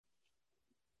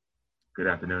Good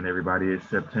afternoon, everybody. It's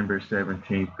September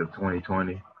 17th of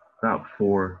 2020, about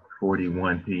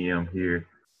 4:41 p.m. here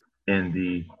in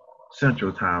the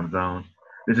Central Time Zone.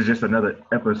 This is just another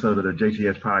episode of the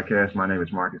JTS podcast. My name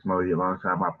is Marcus Modi,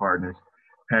 alongside my partners,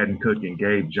 Patton Cook and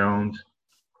Gabe Jones.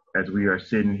 As we are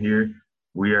sitting here,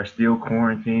 we are still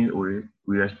quarantined.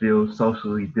 We are still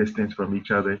socially distanced from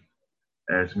each other,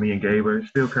 as me and Gabe are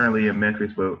still currently in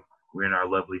Memphis, but we're in our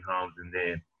lovely homes. And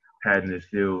then Patton is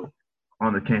still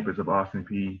on the campus of Austin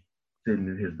P, sitting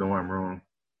in his dorm room.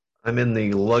 I'm in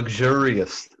the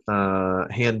luxurious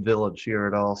Hand Village here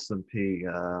at Austin P.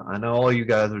 I know all you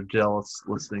guys are jealous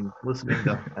listening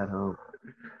at home.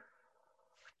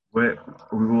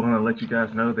 But we want to let you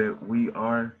guys know that we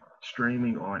are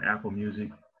streaming on Apple Music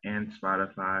and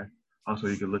Spotify. Also,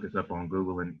 you can look us up on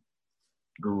Google and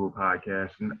Google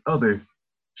Podcasts and other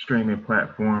streaming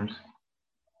platforms.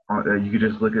 You can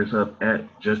just look us up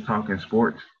at Just Talking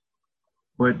Sports.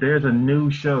 But there's a new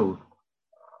show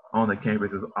on the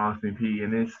campus of Austin P,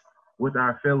 and it's with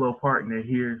our fellow partner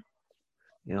here,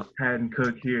 Yep. Patton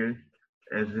Cook here,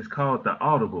 as it's called the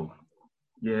Audible.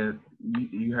 Yeah,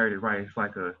 you heard it right. It's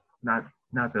like a not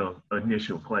the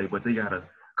initial play, but they got to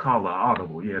call it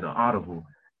Audible. Yeah, the Audible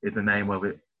is the name of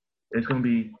it. It's gonna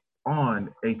be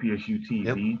on APSU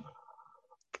Yep. TV.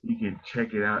 You can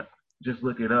check it out. Just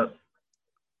look it up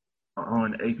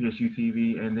on APSU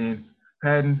TV, and then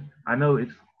Patton. I know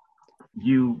it's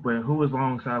you, but who was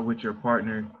alongside with your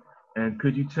partner? And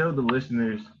could you tell the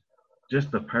listeners just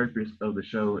the purpose of the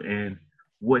show and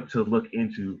what to look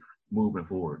into moving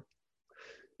forward?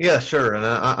 Yeah, sure. And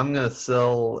I'm going to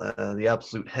sell the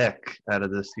absolute heck out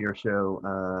of this here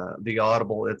show, The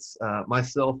Audible. It's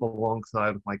myself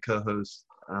alongside my co-host,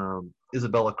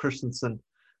 Isabella Christensen.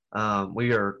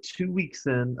 We are 2 weeks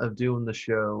in of doing the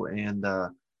show, and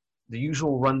the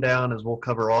usual rundown is we'll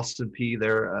cover Austin P,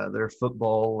 their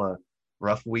football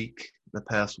rough week the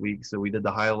past week. So we did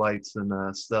the highlights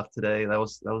and stuff today. That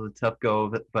was a tough go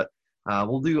of it, but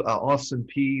we'll do Austin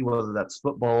P, whether that's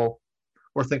football.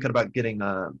 We're thinking about getting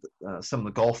some of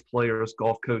the golf players,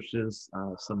 golf coaches,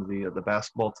 some of the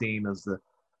basketball team as the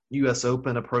U.S.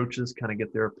 Open approaches, kind of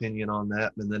get their opinion on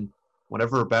that. And then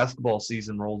whenever basketball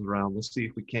season rolls around, we'll see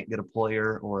if we can't get a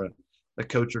player or a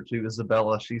coach or two.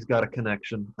 Isabella, she's got a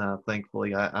connection.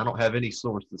 Thankfully, I don't have any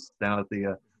sources down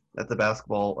at the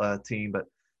basketball team, but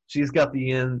she's got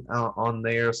the in on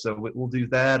there. So we'll do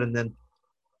that, and then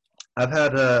I've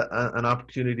had an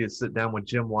opportunity to sit down with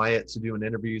Jim Wyatt to do an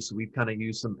interview, so we've kind of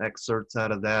used some excerpts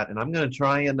out of that, and I'm going to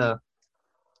try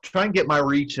and get my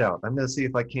reach out. I'm going to see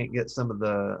if I can't get some of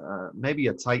the maybe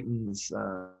a Titans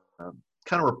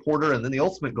kind of reporter, and then the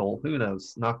ultimate goal. Who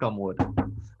knows? Knock on wood.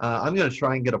 I'm going to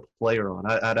try and get a player on.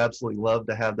 I'd absolutely love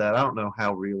to have that. I don't know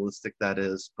how realistic that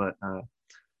is, but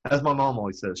as my mom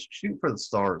always says, shoot for the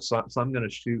stars. So I'm going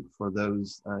to shoot for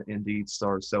those indeed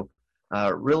stars. So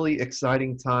really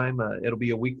exciting time. It'll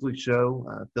be a weekly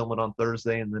show. Film it on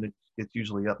Thursday, and then it's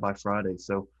usually up by Friday.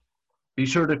 So be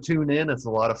sure to tune in. It's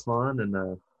a lot of fun,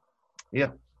 and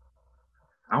yeah.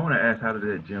 I want to ask, how did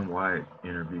that Jim Wyatt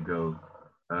interview go?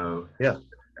 Uh, Yeah.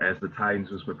 as the Titans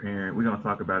was preparing, we're gonna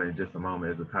talk about it in just a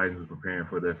moment. As the Titans was preparing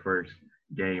for their first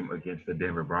game against the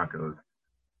Denver Broncos.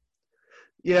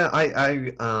 Yeah,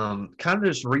 I kind of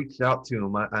just reached out to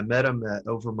him. I met him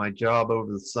over my job over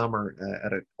the summer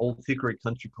at an Old Hickory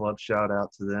Country Club. Shout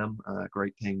out to them.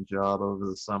 Great paying job over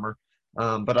the summer.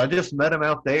 But I just met him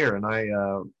out there, and I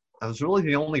was really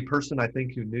the only person I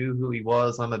think who knew who he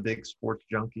was. I'm a big sports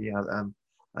junkie, I'm,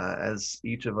 as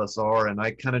each of us are, and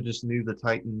I kind of just knew the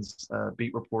Titans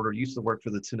beat reporter. Used to work for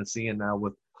the Tennessean, now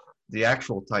with the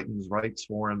actual Titans writes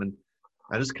for him, and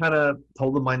I just kind of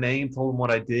told him my name, told him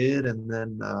what I did, and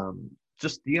then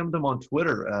just DM'd him on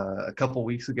Twitter a couple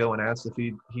weeks ago and asked if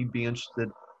he'd be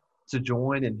interested to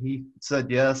join, and he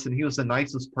said yes. And he was the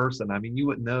nicest person. I mean, you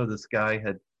wouldn't know this guy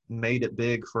had made it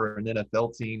big for an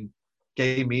NFL team.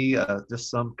 Gave me just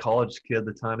some college kid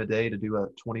the time of day to do a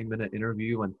 20-minute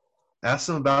interview and asked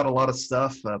him about a lot of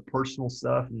stuff, personal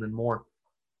stuff, and then more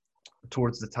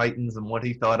towards the Titans and what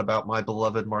he thought about my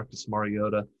beloved Marcus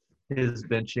Mariota, his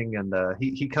benching, and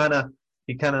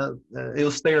it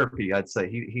was therapy. I'd say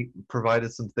he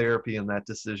provided some therapy in that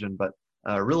decision, but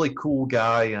really cool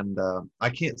guy, and I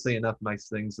can't say enough nice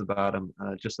things about him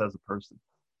just as a person.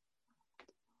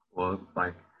 Well,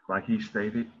 like he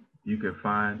stated, you can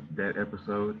find that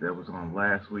episode that was on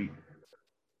last week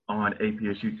on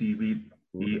APSU TV.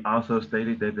 He also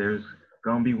stated that there's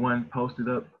gonna be one posted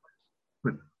up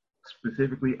put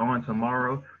specifically on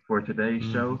tomorrow for today's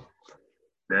Mm-hmm. show.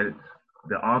 That it's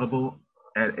the Audible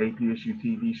at APSU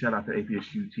TV. Shout out to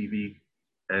APSU TV,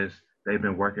 as they've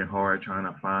been working hard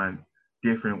trying to find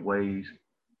different ways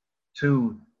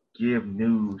to give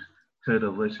news to the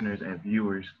listeners and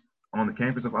viewers on the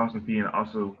campus of Austin Peay and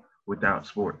also without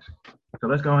sports. So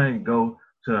let's go ahead and go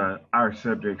to our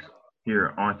subjects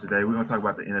here on today. We're going to talk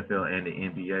about the NFL and the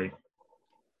NBA.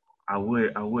 I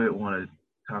would want to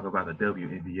talk about the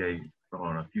WNBA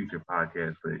on a future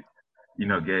podcast, but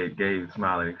Gabe's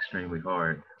smiling extremely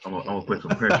hard. I'm gonna put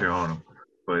some pressure on him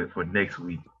for next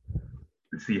week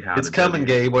to see how it's coming,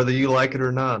 Gabe, whether you like it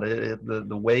or not. The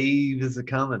wave is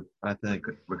coming, I think.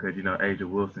 Because A'ja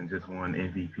Wilson just won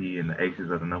MVP and the Aces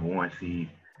are the number 1 seed,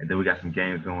 and then we got some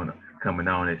games coming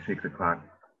on at 6:00.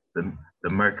 The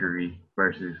Mercury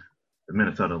versus the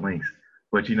Minnesota Lynx.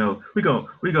 But we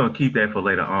gonna keep that for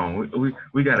later on.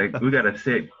 We gotta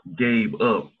set Gabe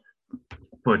up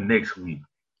for next week.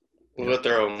 We'll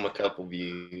throw him a couple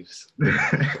views. Give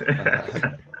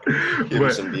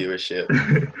him some viewership.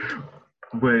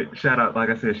 But shout out to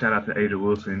A'ja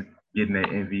Wilson getting that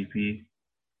MVP,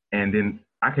 and then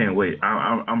I can't wait.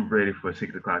 I'm ready for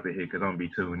 6:00 to hit because I'm gonna be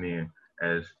tuned in.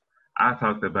 As I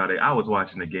talked about it, I was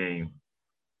watching the game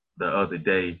the other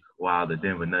day while the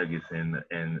Denver Nuggets and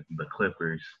the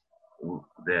Clippers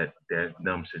that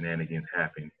dumb shenanigans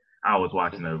happened. I was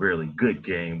watching a really good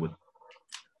game with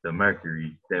the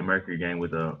Mercury. That Mercury game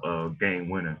with a game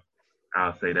winner.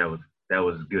 I'll say that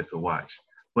was good to watch.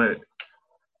 But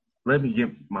let me get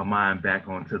my mind back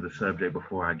onto the subject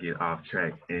before I get off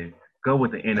track and go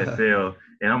with the NFL.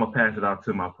 And I'm gonna pass it off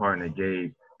to my partner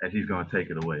Gabe as he's gonna take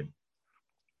it away.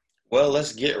 Well,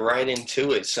 let's get right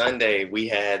into it. Sunday, we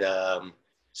had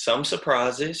some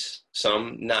surprises,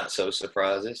 some not so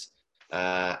surprises.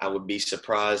 I would be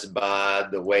surprised by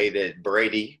the way that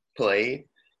Brady played.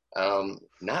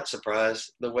 Not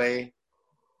surprised the way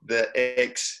the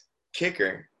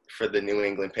ex-kicker for the New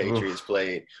England Patriots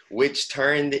played, which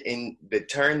turned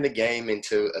the game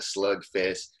into a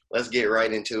slugfest. Let's get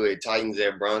right into it. Titans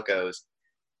at Broncos.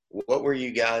 What were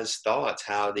you guys' thoughts?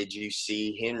 How did you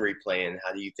see Henry playing?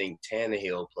 How do you think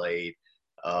Tannehill played?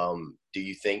 Do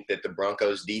you think that the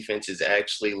Broncos defense is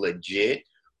actually legit,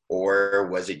 or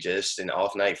was it just an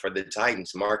off night for the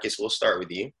Titans? Marcus, we'll start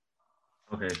with you.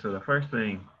 Okay, so the first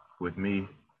thing with me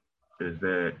is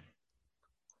that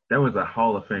was a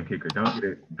Hall of Fame kicker.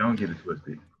 Don't get it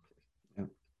twisted.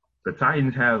 The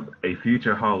Titans have a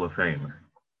future Hall of Famer,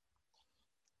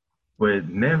 but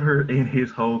never in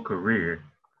his whole career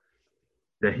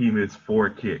that he missed 4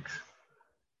 kicks.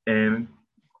 And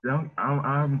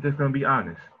I'm just gonna be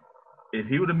honest. If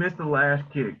he would have missed the last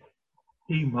kick,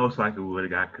 he most likely would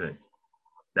have got cut.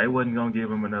 They wasn't gonna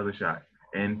give him another shot.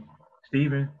 And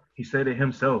Steven, he said it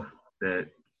himself that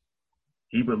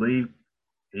he believed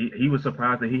he was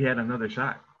surprised that he had another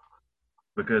shot,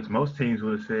 because most teams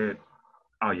would have said,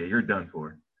 "Oh yeah, you're done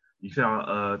for." You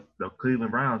saw the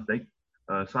Cleveland Browns,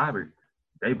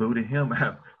 they booted him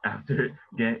out after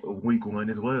week 1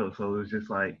 as well. So it was just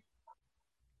like,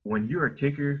 when you're a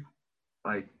kicker,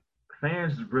 like,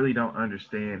 fans really don't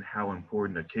understand how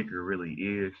important a kicker really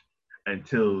is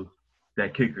until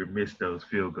that kicker missed those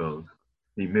field goals.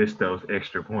 He missed those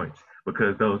extra points,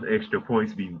 because those extra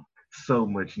points be so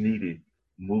much needed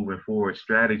moving forward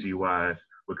strategy-wise,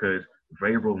 because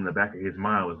Vrabel in the back of his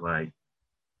mind was like,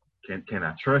 can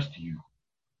I trust you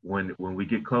when we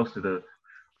get close to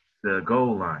the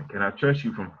goal line? Can I trust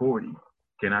you from 40?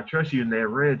 Can I trust you in that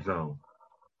red zone?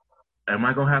 Am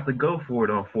I going to have to go for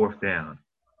it on 4th down?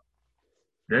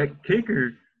 That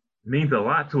kicker means a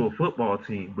lot to a football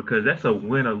team, because that's a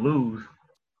win or lose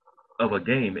of a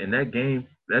game. And that game,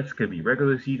 that could be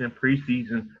regular season,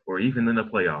 preseason, or even in the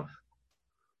playoffs.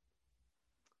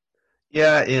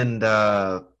 Yeah, and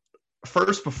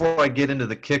first, before I get into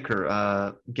the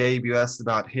kicker, Gabe, you asked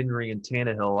about Henry and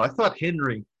Tannehill. I thought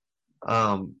Henry,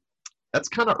 that's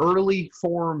kind of early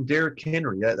form Derrick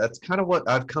Henry. That's kind of what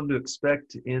I've come to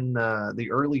expect in the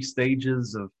early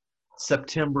stages of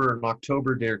September and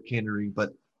October Derrick Henry.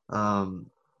 But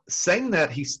saying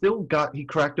that, he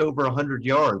cracked over 100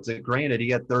 yards. Granted, he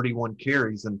had 31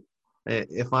 carries, and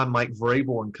if I'm Mike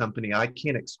Vrabel and company, I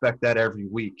can't expect that every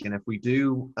week. And if we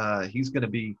do, he's going to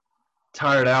be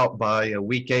tired out by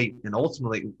week 8. And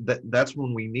ultimately, that's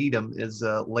when we need him, is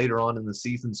later on in the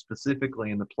season,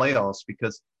 specifically in the playoffs,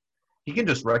 because he can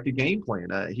just wreck a game plan.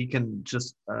 He can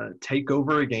just take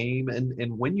over a game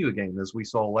and win you a game, as we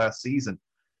saw last season.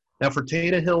 Now, for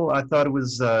Tannehill, I thought it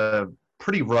was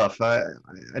pretty rough. I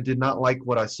did not like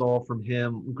what I saw from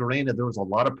him. Granted, there was a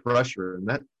lot of pressure, and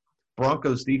that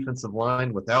Broncos defensive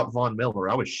line without Von Miller,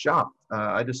 I was shocked.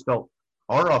 I just felt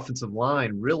our offensive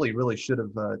line really, really should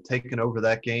have taken over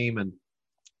that game and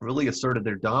really asserted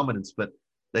their dominance, but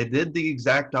they did the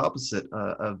exact opposite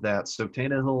of that. So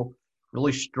Tannehill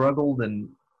really struggled, and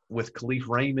with Khalif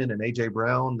Raymond and A.J.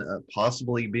 Brown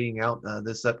possibly being out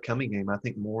this upcoming game, I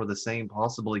think more of the same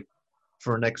possibly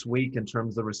for next week in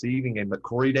terms of the receiving game. But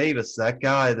Corey Davis, that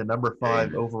guy, the number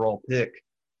 5 overall pick,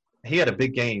 he had a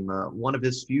big game. One of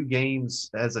his few games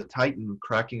as a Titan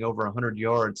cracking over 100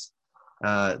 yards.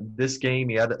 This game,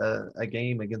 he had a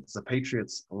game against the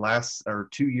Patriots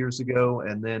 2 years ago,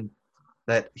 and then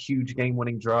that huge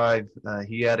game-winning drive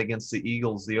he had against the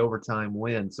Eagles, the overtime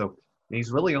win. So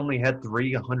he's really only had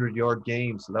 3 100-yard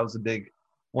games, so that was a big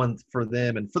one for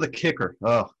them. And for the kicker,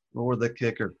 the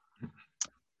kicker.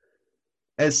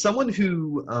 As someone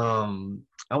who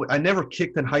I never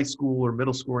kicked in high school or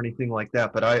middle school or anything like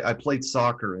that, but I played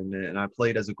soccer and I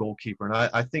played as a goalkeeper, and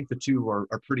I think the two are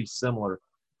pretty similar.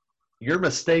 Your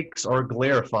mistakes are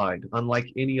glorified, unlike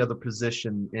any other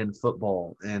position in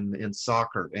football and in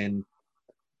soccer. And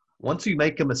once you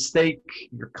make a mistake,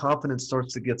 your confidence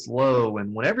starts to get low.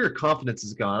 And whenever your confidence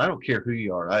is gone, I don't care who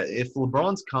you are. If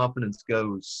LeBron's confidence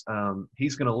goes,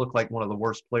 he's going to look like one of the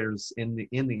worst players in the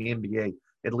NBA,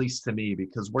 at least to me,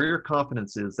 because where your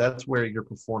confidence is, that's where your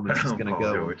performance is going to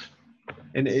go.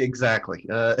 And exactly.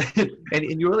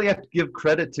 And you really have to give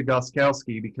credit to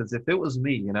Gostkowski, because if it was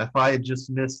me and if I had just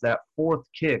missed that 4th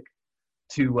kick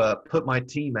to put my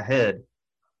team ahead,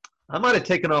 I might have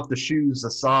taken off the shoes, the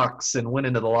socks, and went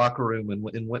into the locker room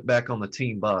and went back on the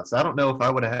team bus. I don't know if I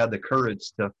would have had the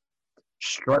courage to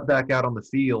strut back out on the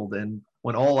field, and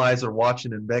when all eyes are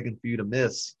watching and begging for you to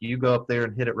miss, you go up there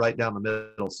and hit it right down the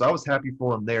middle. So I was happy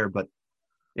for him there, but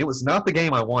it was not the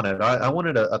game I wanted. I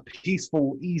wanted a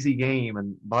peaceful, easy game,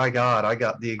 and by God, I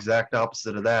got the exact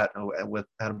opposite of that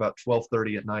at about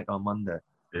 12:30 at night on Monday.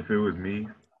 If it was me,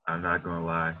 I'm not going to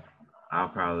lie, I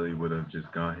probably would have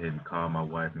just gone ahead and called my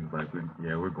wife and like,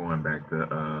 we're going back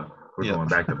to going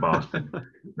back to Boston.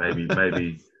 maybe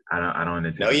I don't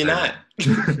anticipate. No, you're not.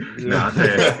 No, I'm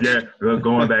saying we're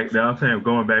going back. No, I'm saying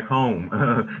going back home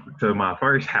to my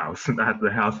first house, not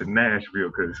the house in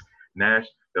Nashville, because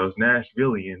those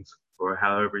Nashvillians, or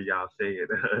however y'all say it,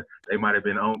 they might have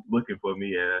been looking for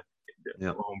me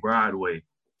on Broadway.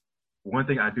 One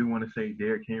thing I do want to say,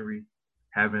 Derrick Henry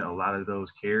having a lot of those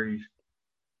carries.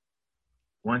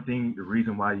 One thing, the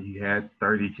reason why he had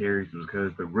 30 carries was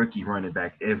because the rookie running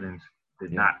back Evans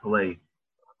did not play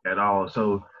at all.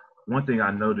 So one thing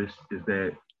I noticed is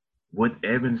that with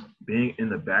Evans being in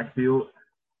the backfield,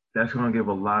 that's going to give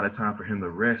a lot of time for him to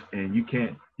rest. And you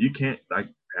can't like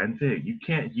Patton said, you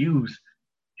can't use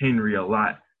Henry a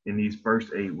lot in these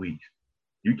first 8 weeks.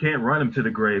 You can't run him to the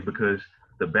grave, because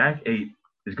the back 8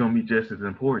 is going to be just as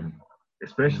important,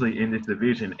 especially in this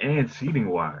division and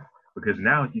seeding-wise, because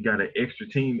now you got an extra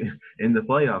team in the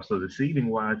playoffs. So the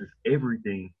seeding-wise is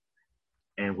everything.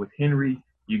 And with Henry,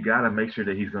 you got to make sure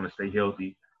that he's going to stay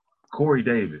healthy. Corey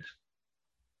Davis,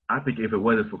 I think if it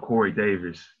wasn't for Corey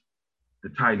Davis, the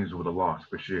Titans would have lost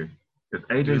for sure. Because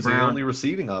A.J. was Brown, the only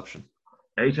receiving option.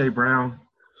 A.J. Brown,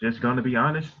 just going to be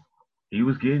honest, he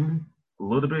was getting a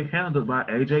little bit handled by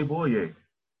A.J. Boye.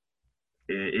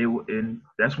 And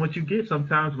that's what you get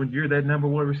sometimes when you're that number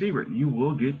 1 receiver. You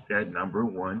will get that number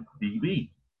 1 DB.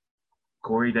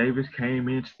 Corey Davis came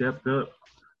in, stepped up,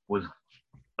 was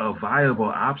a viable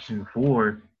option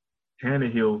for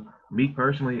Tannehill. Me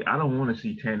personally, I don't want to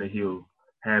see Tannehill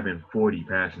having 40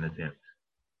 passing attempts.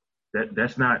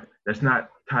 That's not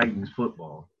Titans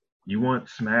football. You want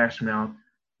smash mouth,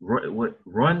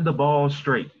 run the ball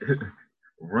straight,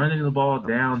 running the ball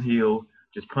downhill,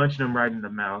 just punching them right in the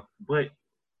mouth. But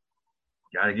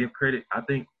gotta give credit. I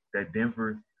think that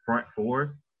Denver front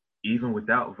 4, even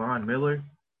without Von Miller,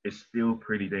 is still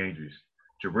pretty dangerous.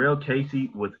 Jarrell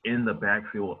Casey was in the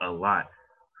backfield a lot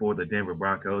for the Denver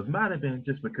Broncos. Might have been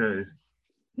just because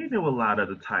he knew a lot of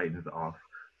the Titans off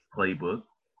playbook,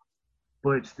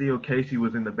 but still Casey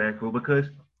was in the backfield because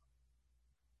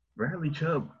Bradley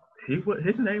Chubb,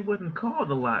 his name wasn't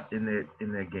called a lot in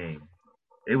that game.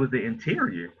 It was the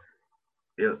interior.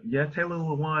 Taylor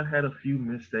Lewan had a few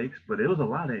mistakes, but it was a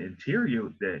lot of interior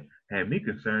that had me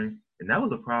concerned, and that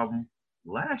was a problem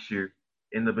last year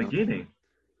in the beginning.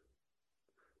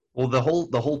 Well, the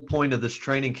whole point of this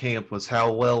training camp was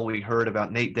how well we heard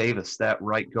about Nate Davis, that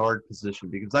right guard position,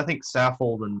 because I think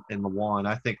Saffold and Lewan,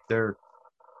 I think they're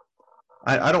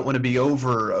I don't want to be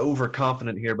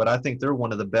overconfident here, but I think they're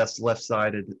one of the best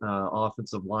left-sided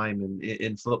offensive linemen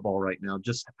in football right now.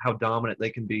 Just how dominant they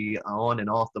can be on and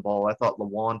off the ball. I thought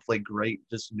Lewan played great,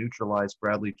 just neutralized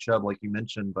Bradley Chubb, like you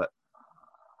mentioned. But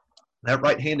that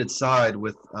right-handed side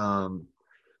with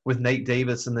Nate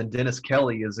Davis, and then Dennis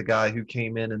Kelly is a guy who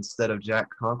came in instead of Jack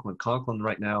Conklin. Conklin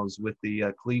right now is with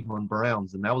the Cleveland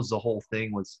Browns, and that was the whole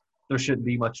thing, was there shouldn't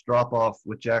be much drop-off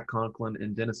with Jack Conklin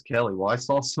and Dennis Kelly. Well,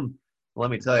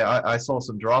 let me tell you, I saw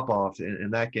some drop-off in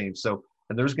that game. So,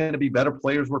 and there's going to be better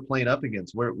players we're playing up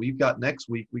against. We've got next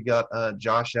week, we got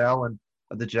Josh Allen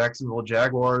of the Jacksonville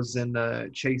Jaguars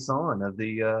and Chase On of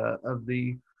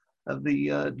the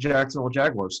Jacksonville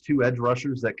Jaguars, two edge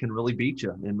rushers that can really beat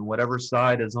you. And whatever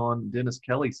side is on Dennis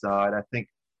Kelly's side, I think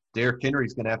Derrick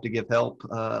Henry's going to have to give help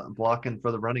blocking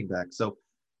for the running back. So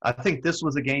I think this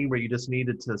was a game where you just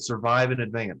needed to survive in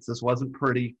advance. This wasn't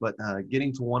pretty, but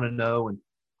getting to 1-0 and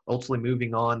ultimately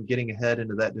moving on, getting ahead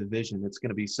into that division, it's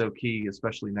going to be so key,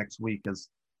 especially next week as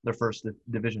their first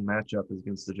division matchup is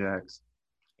against the Jags.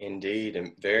 Indeed,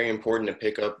 and very important to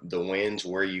pick up the wins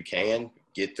where you can.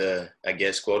 Get the, I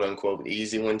guess, quote-unquote,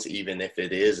 easy ones, even if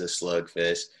it is a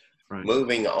slugfest. Right.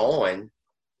 Moving on,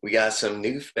 we got some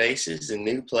new faces and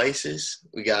new places.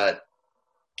 We got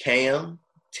Cam,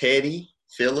 Teddy,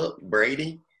 Philip,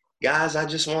 Brady. Guys, I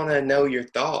just want to know your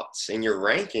thoughts and your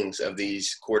rankings of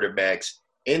these quarterbacks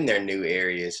in their new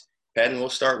areas. Patton, we'll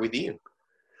start with you.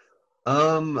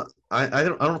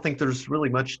 I don't think there's really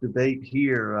much debate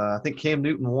here. I think Cam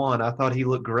Newton won. I thought he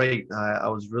looked great. I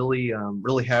was really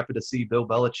happy to see Bill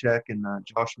Belichick and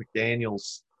Josh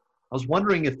McDaniels. I was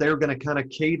wondering if they were going to kind of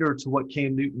cater to what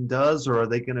Cam Newton does, or are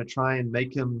they going to try and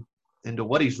make him into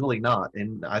what he's really not?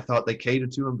 And I thought they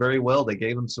catered to him very well. They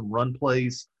gave him some run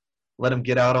plays, let him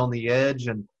get out on the edge,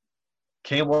 and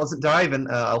Cam wasn't diving.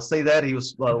 I'll say that. He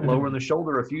was lowering the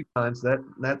shoulder a few times.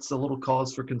 That's a little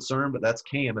cause for concern, but that's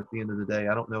Cam at the end of the day.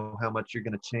 I don't know how much you're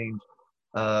going to change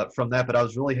from that, but I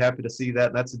was really happy to see that.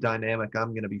 And that's a dynamic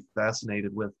I'm going to be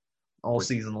fascinated with all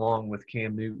season long with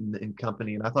Cam Newton and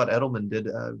company. And I thought Edelman did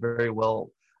very well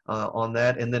on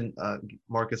that. And then,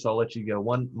 Marcus, I'll let you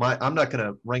go. I'm not going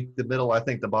to rank the middle. I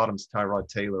think the bottom's Tyrod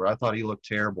Taylor. I thought he looked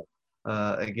terrible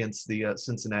against the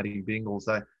Cincinnati Bengals.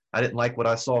 I didn't like what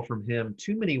I saw from him.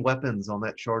 Too many weapons on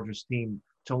that Chargers team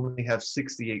to only have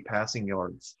 68 passing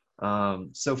yards.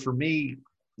 So for me,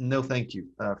 no thank you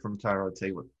from Tyrod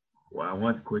Taylor. Well,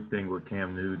 one quick thing with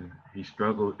Cam Newton. He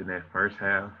struggled in that first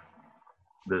half.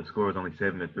 The score was only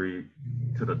 7-3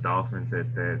 to the Dolphins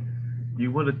at that.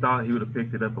 You would have thought he would have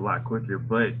picked it up a lot quicker,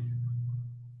 but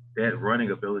that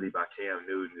running ability by Cam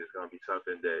Newton is going to be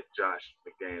something that Josh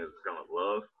McDaniels is going to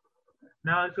love.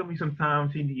 Now, it's going to be some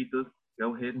times he needs to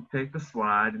go ahead and take the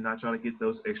slide and not try to get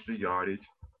those extra yardage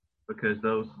because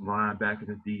those linebackers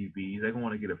and DBs, they're going to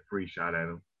want to get a free shot at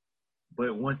him.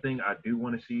 But one thing I do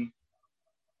want to see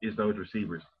is those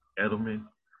receivers. Edelman,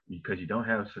 because you don't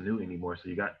have Sanu anymore, so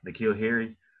you got N'Keal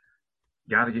Harry,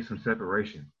 got to get some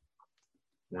separation.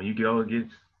 When you go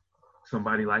against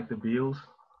somebody like the Bills,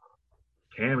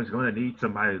 Cam is going to need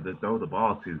somebody to throw the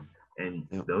ball to. And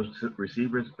those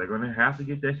receivers, they're going to have to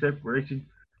get that separation.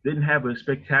 Didn't have a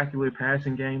spectacular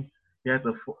passing game. He had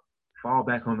to fall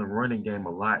back on the running game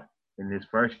a lot in this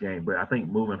first game. But I think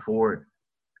moving forward,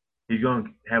 he's going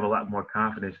to have a lot more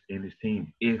confidence in his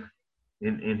team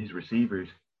in his receivers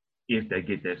if they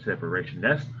get that separation.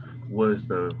 That was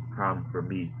the problem for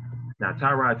me. Now,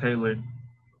 Tyrod Taylor,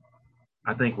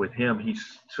 I think with him,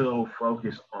 he's so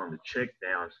focused on the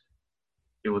checkdowns.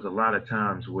 It was a lot of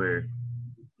times where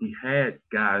he had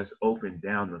guys open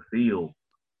down the field.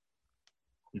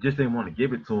 He just didn't want to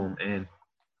give it to him. And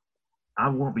I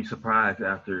won't be surprised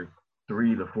after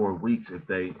 3 to 4 weeks if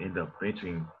they end up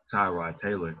benching Tyrod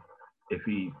Taylor if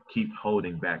he keeps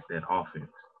holding back that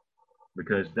offense.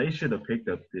 Because they should have picked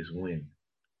up this win.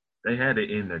 They had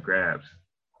it in their grabs.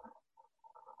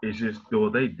 It's just, well,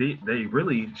 they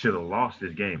really should have lost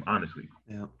this game, honestly.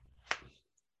 Yeah.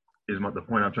 Is the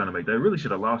point I'm trying to make. They really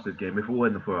should have lost this game if it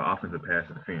wasn't for an offensive pass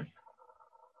interference.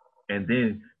 And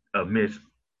then a missed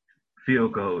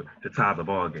field goal to tie the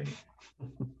ball game.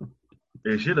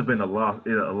 It should have been a loss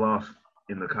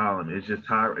in the column. It's just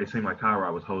it seemed like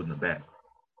Tyrod was holding it back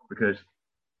because,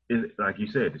 like you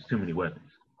said, there's too many weapons.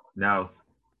 Now,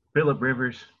 Phillip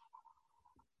Rivers,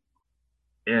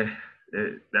 that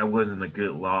wasn't a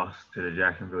good loss to the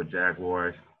Jacksonville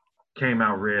Jaguars. Came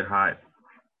out red hot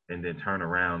and then turned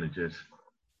around and just,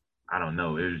 I don't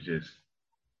know, it was just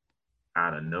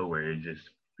out of nowhere. He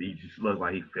just looked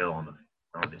like he fell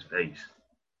on his face.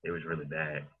 It was really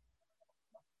bad.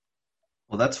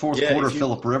 Well, that's fourth quarter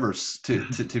Phillip Rivers,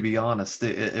 to be honest,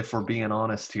 if we're being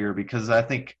honest here, because I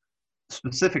think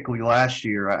specifically last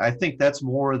year, I think that's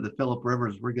more of the Phillip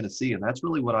Rivers we're going to see, and that's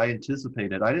really what I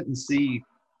anticipated. I didn't see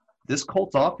this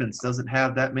Colts offense doesn't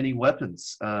have that many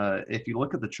weapons. If you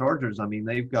look at the Chargers, I mean,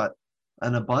 they've got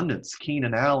an abundance.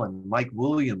 Keenan Allen, Mike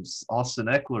Williams, Austin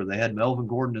Eckler. They had Melvin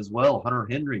Gordon as well, Hunter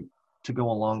Henry to go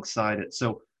alongside it.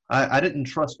 So I didn't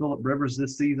trust Phillip Rivers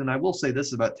this season. I will say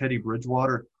this about Teddy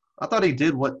Bridgewater. I thought he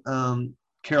did what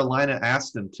Carolina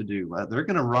asked him to do. They're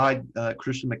going to ride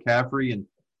Christian McCaffrey and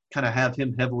kind of have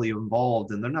him heavily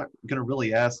involved, and they're not going to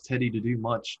really ask Teddy to do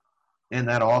much in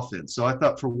that offense. So I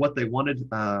thought for what they wanted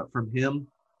from him,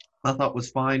 I thought was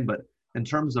fine. But in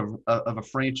terms of a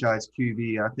franchise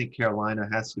QB, I think Carolina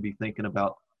has to be thinking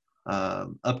about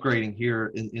upgrading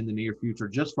here in the near future,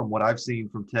 just from what I've seen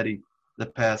from Teddy the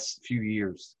past few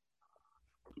years.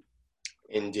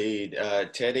 Indeed.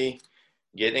 Teddy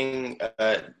getting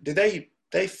did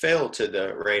they fell to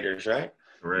the Raiders, right?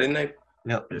 Correct. Didn't they?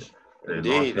 Yep. Yes. They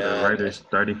Indeed. lost to the Raiders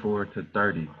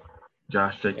 34-30.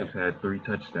 Josh Jacobs had 3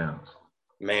 touchdowns.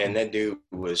 Man, that dude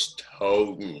was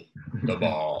toting the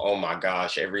ball. Oh my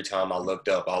gosh. Every time I looked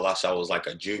up, all I saw was like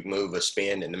a juke move, a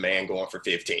spin, and the man going for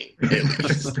 15 at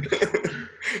least.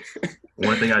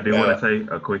 One thing I do want to say,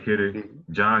 a quick hitter,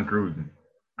 John Gruden.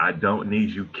 I don't need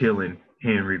you killing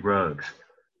Henry Ruggs.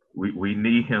 We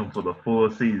need him for the full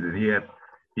season. He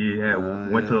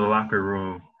went to the locker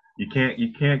room. You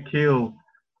can't kill.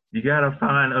 You gotta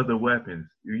find other weapons.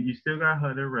 You still got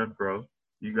Hunter Renfrow.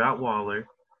 You got Waller.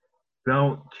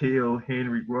 Don't kill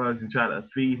Henry Ruggs and try to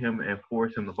feed him and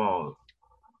force him the ball.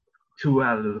 2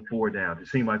 out of the 4 downs. It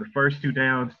seemed like the first 2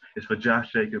 downs is for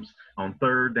Josh Jacobs. On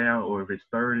 3rd down, or if it's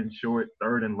 3rd and short,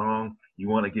 3rd and long, you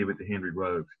want to give it to Henry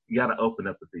Ruggs. You got to open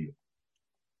up the field.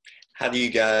 How do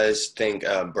you guys think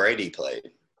Brady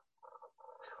played?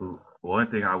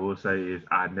 One thing I will say is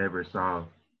I never saw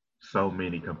so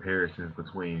many comparisons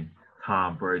between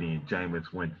Tom Brady and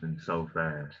Jameis Winston so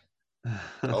fast.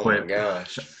 Oh my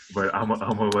gosh! But I'm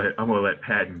gonna let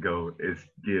Patton go is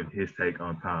give his take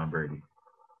on Tom Brady.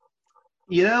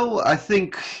 I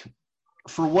think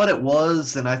for what it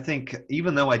was, and I think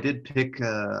even though I did pick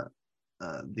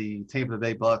the Tampa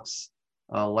Bay Bucks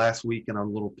last week in our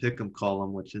little pick'em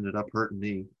column, which ended up hurting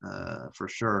me for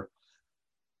sure,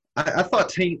 I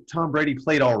thought Tom Brady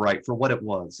played all right for what it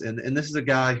was, and this is a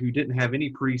guy who didn't have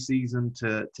any preseason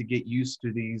to get used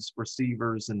to these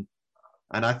receivers, and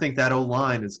I think that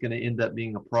O-line is going to end up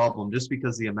being a problem just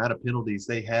because the amount of penalties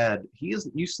they had. He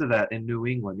isn't used to that in New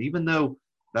England, even though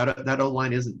that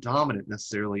O-line isn't dominant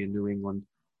necessarily in New England.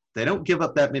 They don't give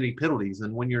up that many penalties,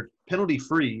 and when you're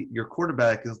penalty-free, your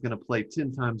quarterback is going to play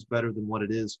 10 times better than what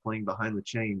it is playing behind the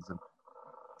chains, and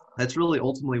that's really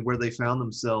ultimately where they found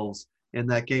themselves in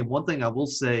that game. One thing I will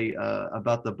say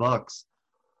about the Bucs,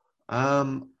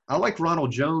 I like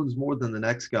Ronald Jones more than the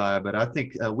next guy, but I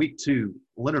think week 2,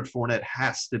 Leonard Fournette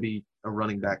has to be a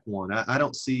running back 1. I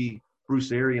don't see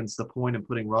Bruce Arians the point in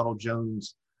putting Ronald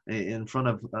Jones in front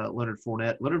of Leonard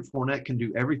Fournette. Leonard Fournette can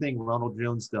do everything Ronald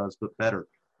Jones does, but better.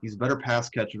 He's a better pass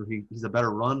catcher. He's a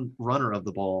better runner of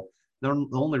the ball. The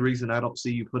only reason I don't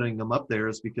see you putting him up there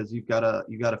is because you've got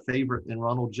a favorite in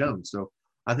Ronald Jones. So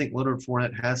I think Leonard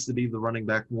Fournette has to be the running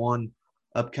back 1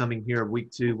 upcoming here week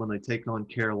 2 when they take on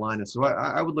Carolina. So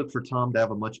I would look for Tom to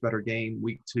have a much better game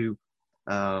week 2.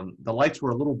 The lights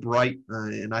were a little bright,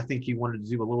 and I think he wanted to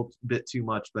do a little bit too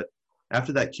much. But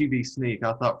after that QB sneak,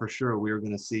 I thought for sure we were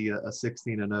going to see a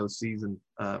 16-0 season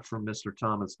from Mr.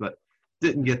 Thomas, but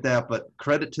didn't get that. But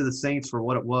credit to the Saints for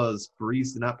what it was.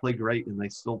 Breeze did not play great, and they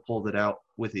still pulled it out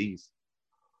with ease.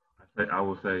 I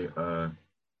will say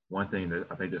one thing that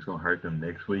I think that's going to hurt them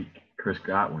next week, Chris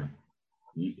Godwin.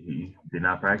 He did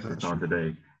not practice on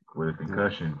today with a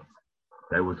concussion.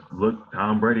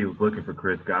 Tom Brady was looking for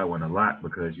Chris Godwin a lot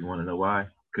because you want to know why?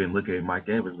 Couldn't look at Mike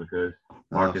Evans because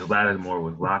Marcus Lattimore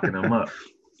was locking him up.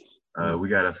 We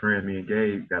got a friend, me and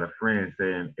Gabe got a friend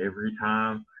saying every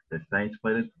time the Saints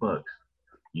play the Bucs,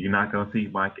 you're not going to see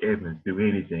Mike Evans do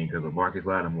anything because of Marcus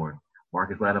Lattimore.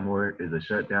 Marcus Lattimore is a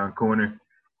shutdown corner,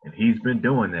 and he's been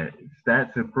doing that.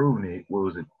 Stats have proven it. What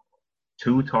was it?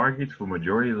 2 targets for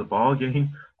majority of the ball game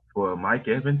for Mike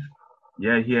Evans.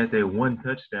 Yeah, he had that 1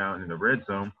 touchdown in the red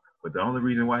zone, but the only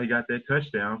reason why he got that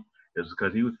touchdown is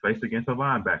because he was faced against a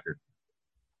linebacker.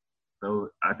 So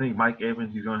I think Mike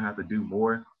Evans, he's going to have to do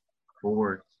more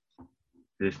for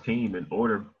this team in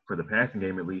order for the passing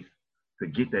game at least to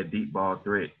get that deep ball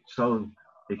threat so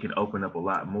it can open up a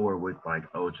lot more with like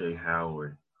O.J.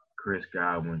 Howard, Chris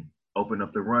Godwin, open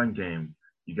up the run game.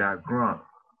 You got Gronk.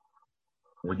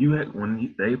 If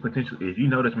you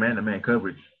notice man-to-man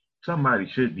coverage, somebody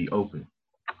should be open.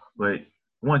 But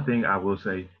one thing I will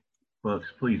say, Bucks,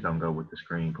 please don't go with the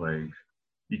screen plays.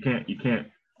 You can't.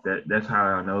 That's how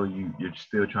I know you're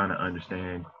still trying to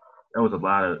understand. There was a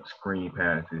lot of screen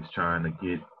passes trying to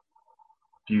get a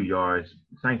few yards.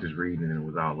 Saints was reading and it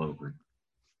was all over.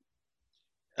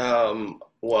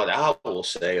 What I will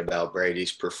say about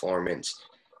Brady's performance,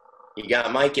 You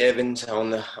got Mike Evans on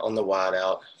the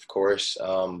wideout, of course.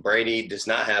 Brady does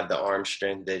not have the arm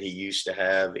strength that he used to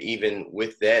have. Even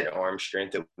with that arm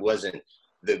strength, it wasn't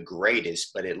the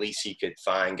greatest, but at least he could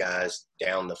find guys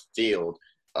down the field.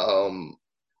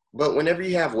 But whenever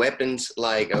you have weapons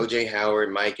like O.J.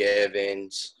 Howard, Mike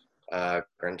Evans,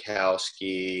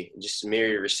 Gronkowski, just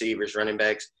myriad receivers, running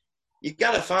backs, you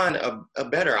got to find a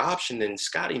better option than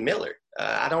Scotty Miller.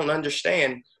 I don't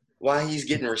understand why he's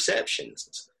getting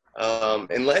receptions.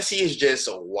 Unless he is just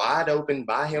wide open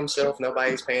by himself,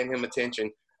 nobody's paying him attention,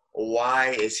 why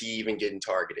is he even getting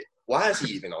targeted? Why is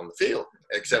he even on the field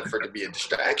except for to be a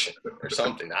distraction or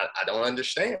something? I don't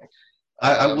understand.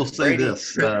 I will say Brady,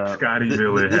 this. Scotty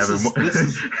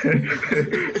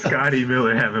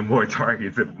Miller having more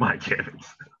targets than Mike Evans.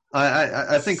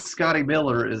 I think Scotty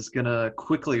Miller is going to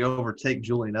quickly overtake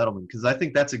Julian Edelman because I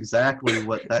think that's exactly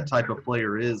what that type of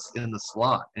player is in the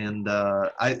slot. And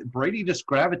Brady just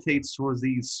gravitates towards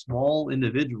these small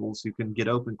individuals who can get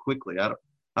open quickly. I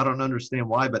don't understand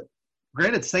why, but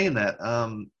granted, saying that,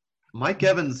 Mike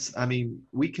Evans, I mean,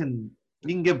 you can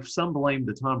give some blame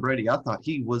to Tom Brady. I thought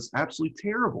he was absolutely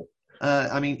terrible.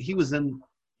 I mean,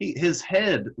 his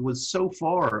head was so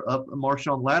far up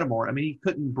Marshawn Lattimore. I mean, he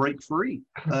couldn't break free.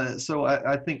 So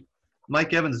I think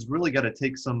Mike Evans has really got to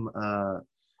take some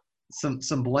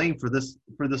blame for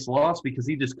this loss because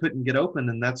he just couldn't get open,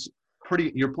 and that's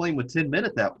pretty. You're playing with 10 men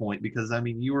at that point because I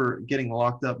mean you were getting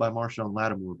locked up by Marshawn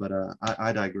Lattimore. But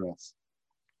I digress.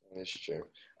 That's true.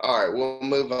 All right, we'll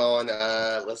move on.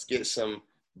 Let's get some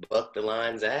Buck the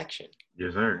Lines action.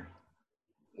 Yes, sir.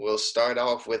 We'll start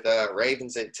off with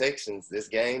Ravens at Texans. This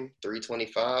game,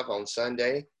 3:25 on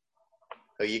Sunday.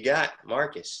 Who you got,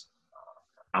 Marcus?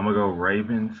 I'm going to go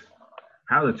Ravens.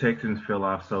 How the Texans fell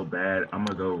off so bad, I'm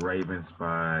going to go Ravens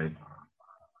by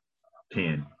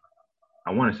 10.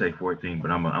 I want to say 14,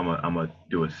 but I'm gonna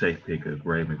do a safe pick of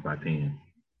Ravens by 10.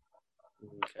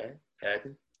 Okay.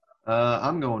 Patton?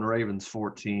 I'm going Ravens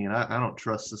 14. I don't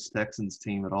trust this Texans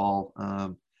team at all.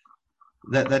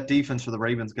 That defense for the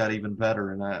Ravens got even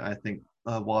better, and I think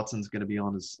Watson's going to be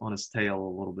on his tail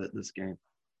a little bit this game.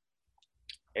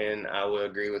 And I will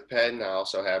agree with Patton. I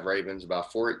also have Ravens by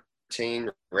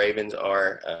 14. Ravens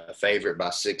are a favorite by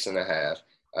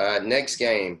 6.5. Next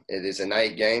game, it is a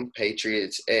night game.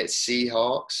 Patriots at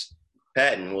Seahawks.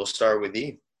 Patton, we'll start with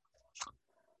you.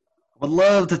 Would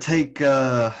love to take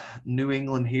New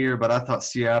England here, but I thought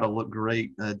Seattle looked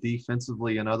great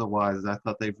defensively and otherwise. I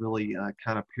thought they've really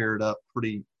kind of paired up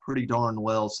pretty darn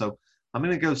well. So I'm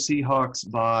going to go Seahawks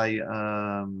by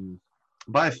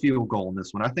a field goal in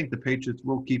this one. I think the Patriots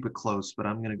will keep it close, but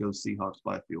I'm going to go Seahawks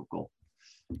by a field goal.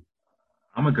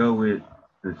 I'm going to go with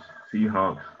the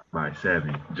Seahawks by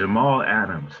 7. Jamal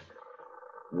Adams.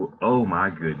 Oh, my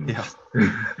goodness. Yeah.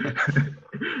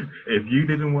 If you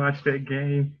didn't watch that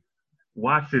game,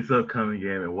 watch this upcoming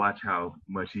game and watch how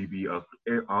much he be up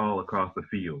all across the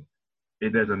field.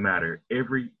 It doesn't matter.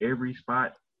 Every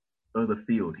spot of the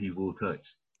field he will touch.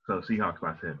 So Seahawks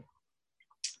by 7.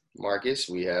 Marcus,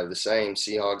 we have the same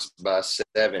Seahawks by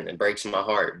 7. It breaks my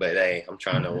heart, but hey, I'm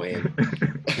trying to win.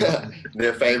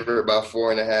 They're favored by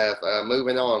 4.5.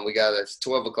 Moving on, we got a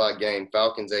 12 o'clock game.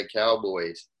 Falcons at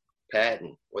Cowboys.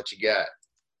 Patton, what you got?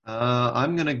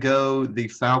 I'm gonna go the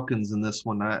Falcons in this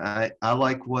one. I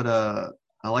like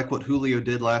what Julio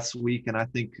did last week, and I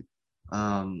think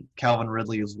Calvin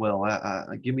Ridley as well.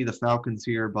 Give me the Falcons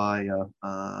here by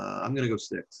I'm gonna go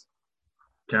 6.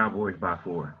 Cowboys by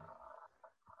 4.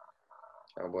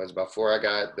 Cowboys by 4. I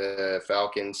got the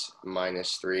Falcons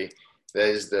 -3. That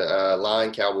is the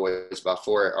line. Cowboys by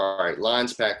 4. All right,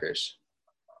 Lions Packers.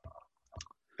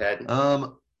 Patton.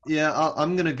 Yeah,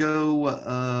 I'm going to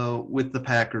go with the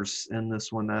Packers in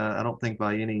this one. I don't think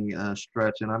by any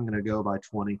stretch, and I'm going to go by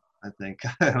 20, I think.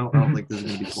 I don't think this is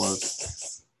going to be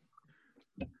close.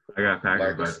 I got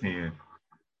Packers by 10.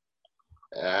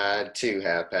 I, too,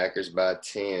 have Packers by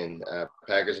 10.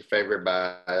 Packers are favored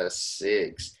by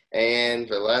 6. And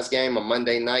for the last game, a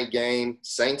Monday night game,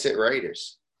 Saints at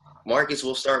Raiders. Marcus,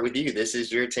 we'll start with you. This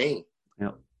is your team.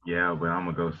 Yep. Yeah, but I'm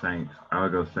going to go Saints.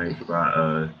 I'm going to go Saints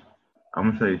by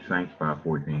I'm going to say Saints by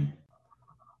 14.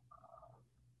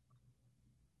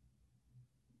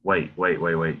 Wait.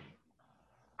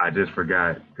 I just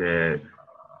forgot that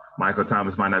Michael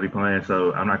Thomas might not be playing,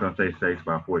 so I'm not going to say Saints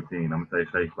by 14. I'm going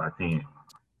to say Saints by 10.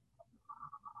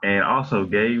 And also,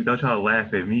 Gabe, don't y'all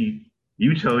laugh at me.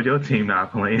 You chose your team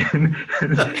not playing.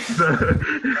 So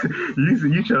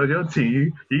you chose your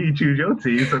team. You can choose your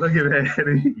team, so don't get mad at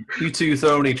me. You two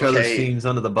throwing each other's teams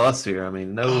under the bus here. I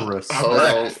mean, no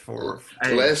respect for –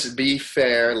 Let's be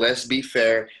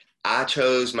fair. I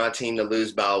chose my team to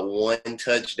lose by 1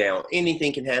 touchdown.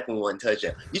 Anything can happen with 1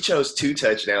 touchdown. You chose 2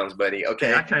 touchdowns, buddy. Hey, I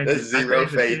Okay, changed that's it. I zero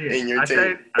changed it to faith 10. in your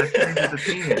team. I changed it to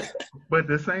 10. But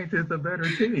the Saints is the better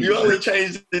You team. only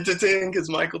changed it to 10 because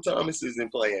Michael Thomas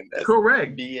isn't playing. That's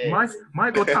Correct. BS.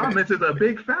 Michael Thomas is a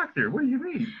big factor. What do you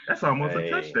mean? That's almost a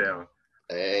touchdown.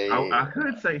 I Hey,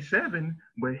 could say 7,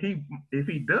 but if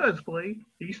he does play,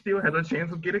 he still has a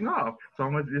chance of getting off. So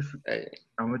I'm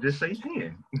gonna just say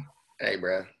 10. hey,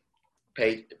 bro.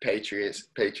 Patriots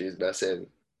by 7.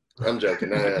 I'm joking.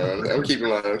 No. I'm keeping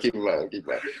mine.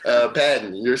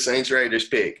 Patton, your Saints Raiders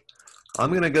pick. I'm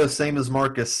going to go same as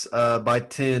Marcus by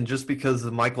 10 just because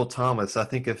of Michael Thomas. I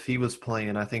think if he was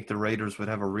playing, I think the Raiders would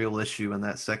have a real issue in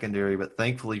that secondary. But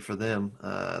thankfully for them,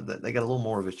 they got a little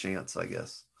more of a chance, I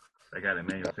guess. They got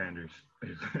Emmanuel Sanders.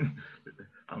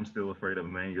 I'm still afraid of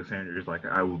Emmanuel Sanders like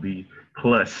I will be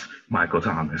plus Michael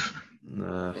Thomas.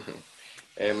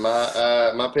 And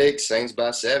my pick, Saints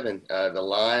by 7. The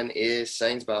line is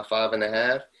Saints by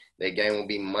 5.5. That game will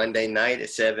be Monday night at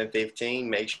 7:15.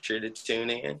 Make sure to tune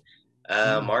in.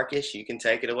 Marcus, you can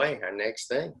take it away. Our next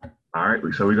thing. All right,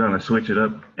 so we're going to switch it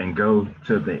up and go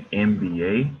to the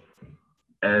NBA.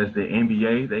 As the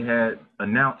NBA, they had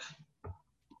announced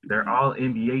their all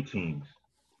NBA teams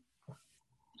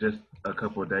just a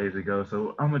couple of days ago.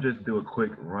 So I'm going to just do a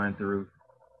quick run through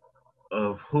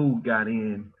of who got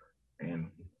in, and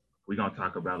we're going to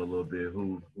talk about a little bit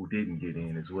who didn't get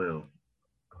in as well.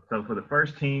 So for the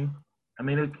first team, I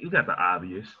mean, you got the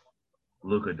obvious: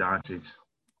 Luka Doncic,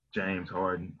 James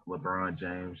Harden, LeBron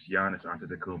James, Giannis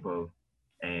Antetokounmpo,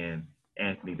 and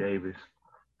Anthony Davis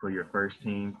for your first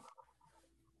team.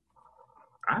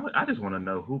 I just want to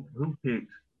know who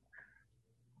picked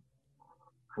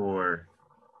for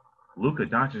Luka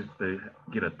Doncic to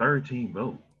get a third team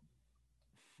vote.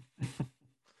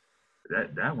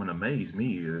 That one amazed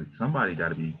me. Somebody got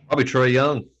to be probably Trae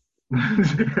Young.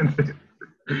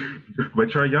 But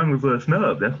Trae Young was a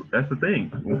snub. That's the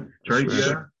thing.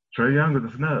 Trae Young was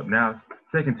a snub. Now,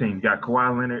 second team, you got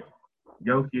Kawhi Leonard,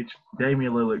 Jokic,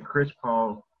 Damian Lillard, Chris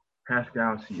Paul,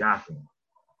 Pascal Siakam.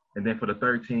 And then for the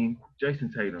third team,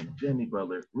 Jason Tatum, Jimmy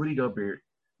Butler, Rudy Gobert,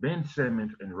 Ben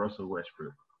Simmons, and Russell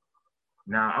Westbrook.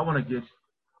 Now, I want to get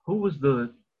who was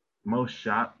the most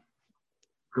shocked?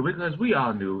 Because we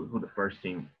all knew who the first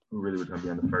team, who really was going to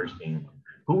be on the first team.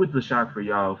 Who was the shock for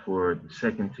y'all for the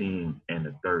second team and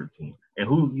the third team? And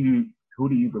who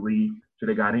do you believe should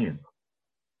have got in?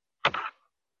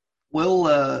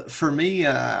 Well, for me,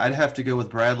 I'd have to go with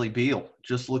Bradley Beal.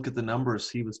 Just look at the numbers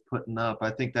he was putting up.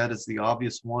 I think that is the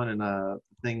obvious one. And the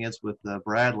thing is with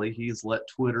Bradley, he's let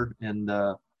Twitter and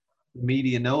the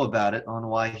media know about it on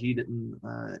why he didn't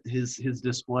his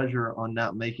displeasure on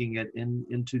not making it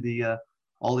into the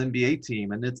All-NBA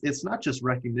team. And it's not just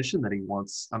recognition that he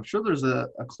wants. I'm sure there's a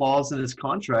clause in his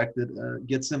contract that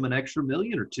gets him an extra $1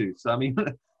 million or $2 million. So, I mean,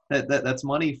 that's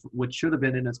money which should have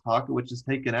been in his pocket, which is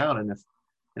taken out. And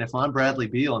if I'm Bradley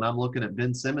Beal and I'm looking at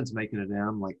Ben Simmons making it down,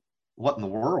 I'm like, what in the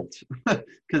world?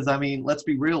 Because, I mean, let's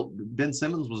be real. Ben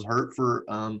Simmons was hurt for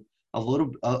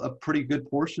a pretty good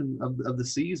portion of the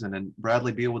season. And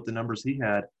Bradley Beal, with the numbers he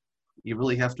had, you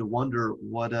really have to wonder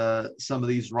what some of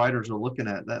these writers are looking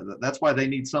at. That's why they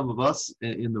need some of us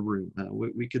in the room.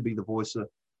 We could be the voice of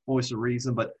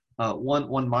reason. But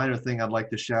one minor thing I'd like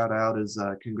to shout out is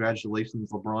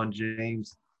congratulations, LeBron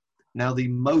James. Now the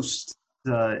most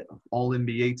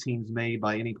All-NBA teams made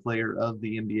by any player of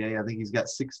the NBA. I think he's got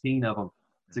 16 of them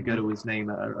to go to his name.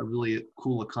 A really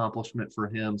cool accomplishment for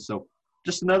him. So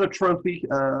just another trophy,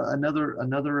 another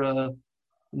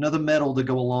medal to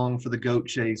go along for the GOAT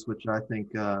chase, which I think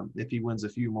if he wins a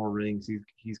few more rings,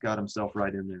 he's got himself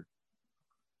right in there.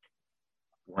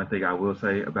 One thing I will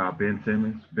say about Ben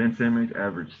Simmons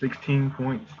averaged 16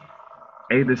 points,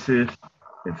 8 assists,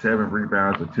 and 7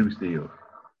 rebounds with 2 steals.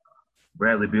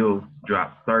 Bradley Beal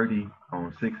dropped 30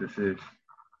 on 6 assists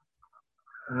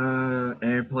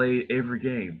and played every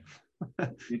game.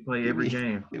 He played every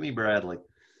game. Give me Bradley.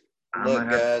 Look,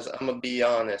 guys, I'm going to be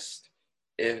honest.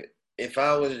 If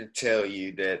I was to tell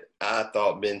you that I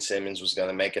thought Ben Simmons was going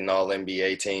to make an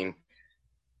All-NBA team,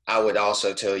 I would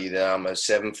also tell you that I'm a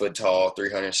 7-foot-tall,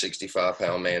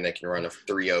 365-pound man that can run a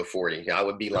 3.040. I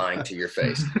would be lying to your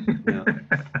face. Yeah.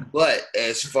 But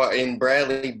as far in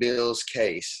Bradley Beal's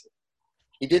case,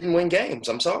 he didn't win games.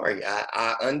 I'm sorry.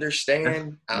 I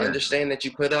understand. I understand that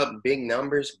you put up big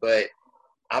numbers, but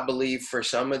I believe for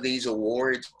some of these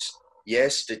awards,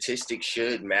 yes, statistics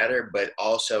should matter, but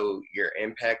also your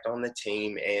impact on the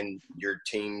team and your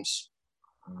team's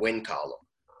win column.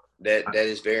 That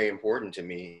is very important to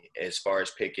me as far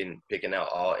as picking out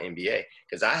all NBA,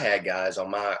 because I had guys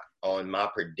on my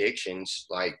predictions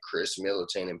like Chris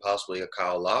Middleton and possibly a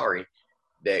Kyle Lowry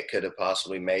that could have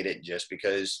possibly made it just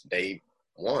because they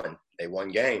won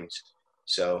games.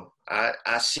 So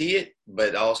I see it,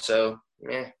 but also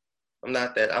I'm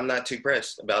not too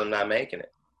pressed about them not making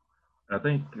it. I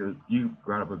think you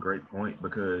brought up a great point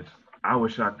because I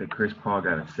was shocked that Chris Paul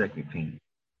got a second team.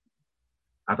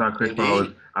 I thought Chris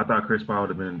Paul would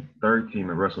have been third team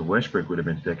and Russell Westbrook would have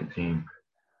been second team.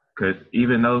 Because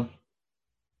even though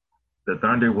the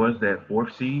Thunder was that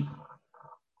fourth seed,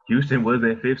 Houston was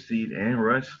that fifth seed, and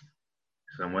Russ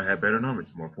somewhat had better numbers,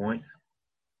 more points.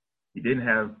 He didn't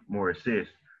have more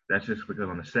assists. That's just because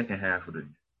on the second half of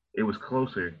it was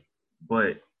closer.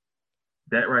 But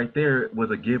that right there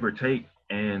was a give or take,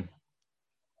 and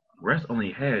Russ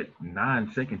only had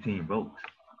 9 second team votes,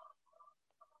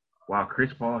 while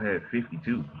Chris Paul had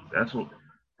 52. That's what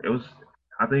it was.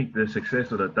 I think the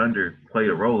success of the Thunder played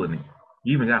a role in it.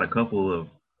 He even got a couple of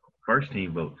first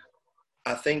team votes.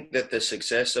 I think that the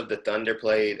success of the Thunder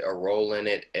played a role in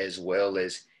it, as well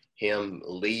as him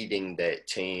leading that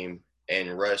team.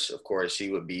 And Russ, of course, he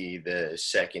would be the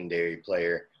secondary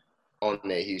player on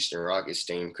the Houston Rockets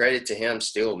team. Credit to him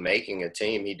still making a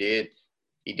team. He did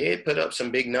put up some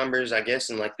big numbers, I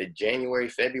guess, in like the January,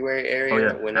 February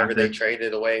area whenever they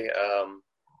traded away.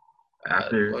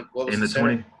 What was in the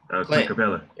center? Clint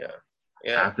Capella.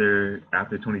 Yeah. After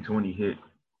 2020 hit,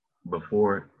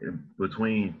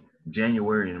 between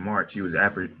January and March, he was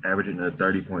averaging a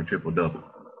 30-point triple-double.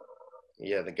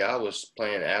 Yeah, the guy was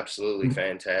playing absolutely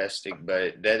fantastic,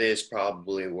 but that is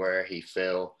probably where he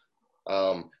fell.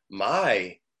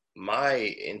 My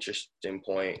interesting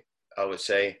point, I would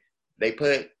say, they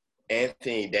put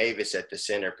Anthony Davis at the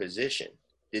center position.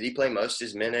 Did he play most of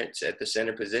his minutes at the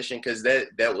center position? Because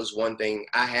that was one thing.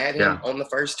 I had him on the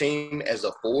first team as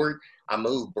a forward. I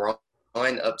moved Bron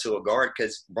up to a guard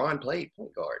because Bron played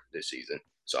point guard this season.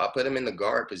 So I put him in the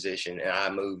guard position, and I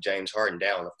moved James Harden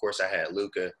down. Of course, I had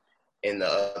Luka in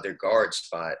the other guard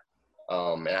spot.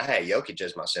 And I had Jokic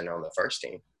as my center on the first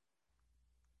team.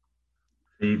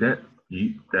 See, that's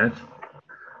 –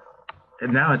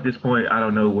 and now at this point, I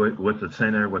don't know what's a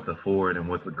center, what's a forward, and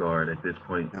what's a guard at this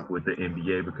point with the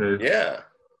NBA because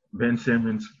Ben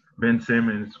Simmons,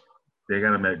 they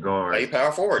got him at guard. Play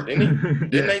power forward, didn't he?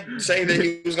 Didn't they say that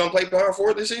he was going to play power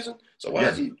forward this season? So why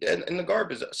is he in the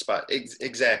guard spot?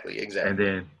 Exactly. And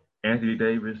then Anthony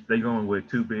Davis, they going with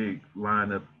two big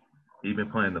lineup. He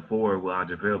been playing the forward while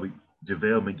JaVale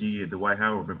McGee and Dwight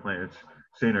Howard been playing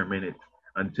center minutes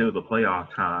until the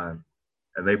playoff time,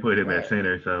 and they put him at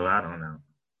center. So I don't know.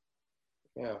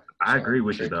 Yeah, I agree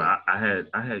with you though. I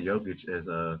had Jokic as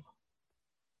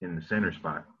in the center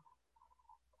spot.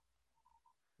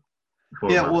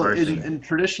 And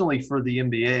traditionally for the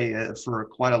NBA, for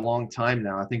quite a long time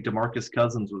now, I think DeMarcus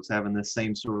Cousins was having this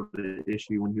same sort of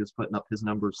issue when he was putting up his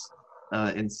numbers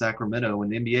in Sacramento,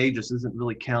 and the NBA just isn't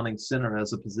really counting center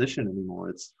as a position anymore.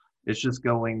 It's just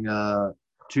going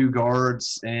 2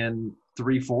 guards and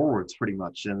 3 forwards pretty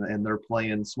much, and they're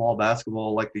playing small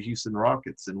basketball like the Houston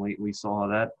Rockets, and we saw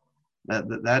how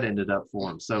that ended up for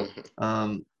them. So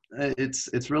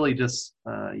it's really just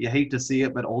you hate to see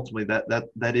it, but ultimately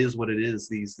that is what it is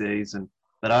these days.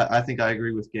 But I think I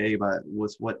agree with Gabe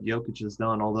with what Jokic has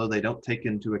done. Although they don't take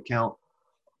into account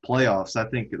playoffs, I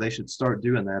think they should start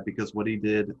doing that because what he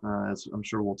did, as I'm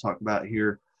sure we'll talk about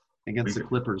here against the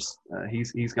Clippers,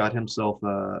 he's got himself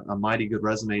a mighty good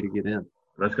resume to get in.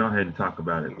 Let's go ahead and talk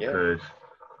about it because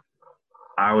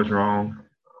I was wrong.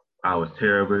 I was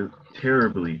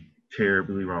terribly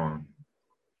wrong.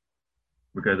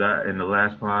 Because in the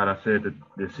last pod, I said that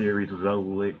this series was over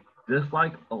with, just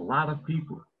like a lot of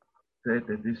people said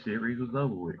that this series was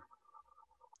over with.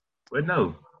 But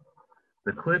no,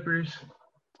 the Clippers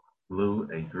blew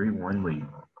a 3-1 lead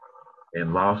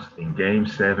and lost in Game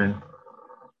 7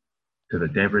 to the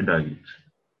Denver Nuggets.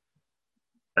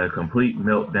 A complete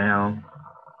meltdown.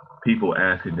 People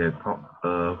asking that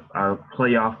our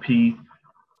playoff P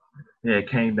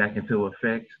came back into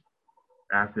effect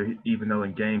after, even though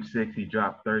in Game 6 he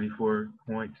dropped 34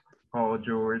 points. Paul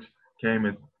George came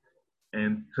in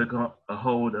and took a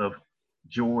hold of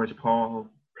George Paul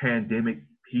pandemic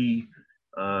P,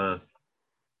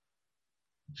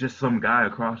 just some guy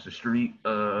across the street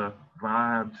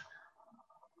vibes.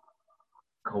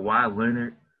 Kawhi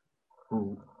Leonard,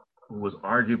 who was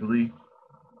arguably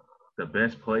the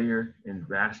best player in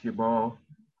basketball,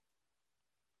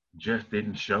 just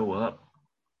didn't show up.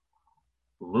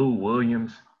 Lou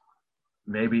Williams,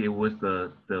 maybe it was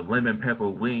the lemon pepper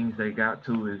wings that got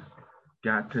to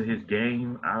his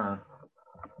game.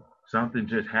 something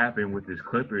just happened with this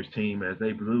Clippers team as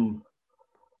they blew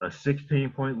a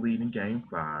 16-point lead in Game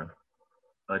 5,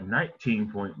 a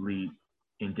 19-point lead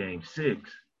in Game 6,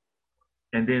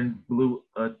 and then blew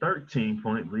a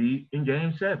 13-point lead in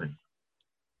Game 7.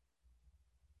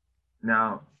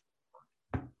 Now,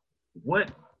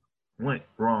 what went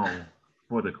wrong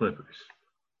for the Clippers?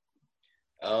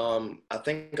 I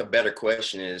think a better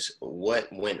question is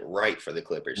what went right for the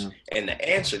Clippers? And the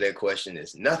answer to that question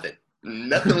is nothing.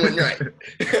 Nothing went right.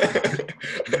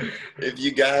 If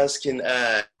you guys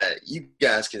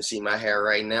can see my hair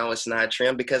right now, it's not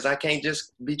trimmed because I can't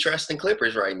just be trusting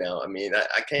Clippers right now. I mean,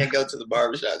 I can't go to the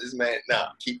barbershop. This man, no,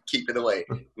 keep it away.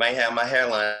 Might have my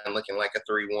hairline looking like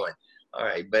a 3-1. All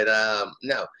right, but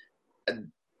no.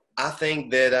 I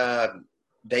think that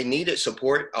they needed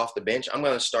support off the bench. I'm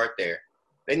going to start there.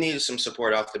 They needed some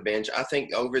support off the bench. I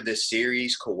think over this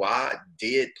series, Kawhi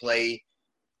did play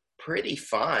pretty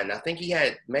fine. I think he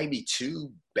had maybe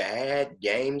 2 bad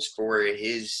games for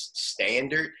his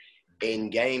standard.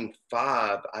 In Game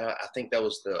 5, I think that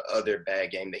was the other bad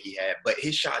game that he had. But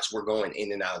his shots were going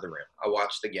in and out of the rim. I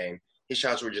watched the game. His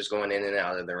shots were just going in and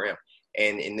out of the rim.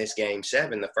 And in this Game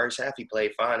 7, the first half he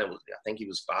played fine. I think he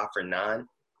was 5 for 9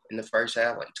 in the first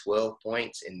half, like 12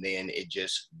 points. And then it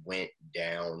just went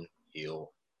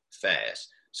downhill fast.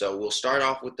 So we'll start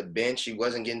off with the bench. He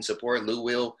wasn't getting support. Lou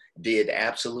Will did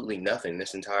absolutely nothing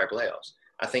this entire playoffs.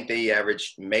 I think they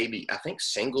averaged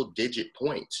single-digit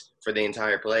points for the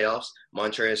entire playoffs.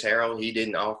 Montrezl Harrell, he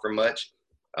didn't offer much.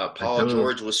 Paul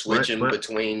George was switching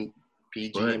between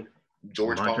PG and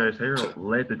George Paul. Montrezl Harrell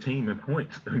led the team in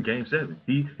points in Game 7.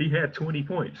 He had 20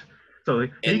 points. So he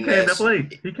came to play.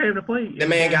 The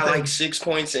man got like 6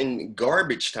 points in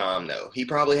garbage time, though. He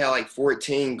probably had like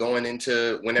 14 going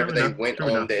into whenever they went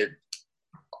on that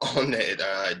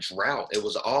drought. It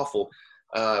was awful.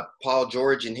 Paul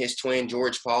George and his twin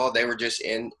George Paul, they were just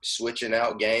switching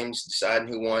out games, deciding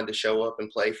who wanted to show up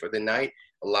and play for the night.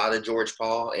 A lot of George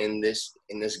Paul in this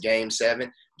Game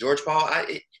 7. George Paul,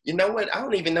 you know what? I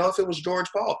don't even know if it was George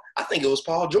Paul. I think it was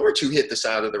Paul George who hit the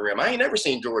side of the rim. I ain't never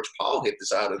seen George Paul hit the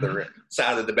side of the rim,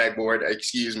 side of the backboard.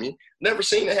 Excuse me. Never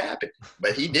seen it happen,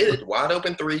 but he did it. Wide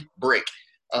open 3, brick.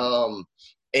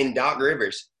 And Doc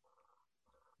Rivers,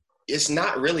 it's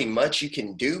not really much you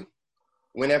can do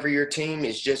whenever your team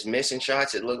is just missing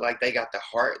shots. It looked like they got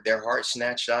their heart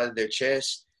snatched out of their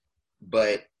chest.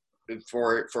 But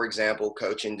for example,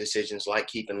 coaching decisions like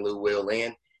keeping Lou Will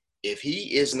in, if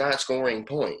he is not scoring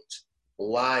points,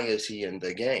 why is he in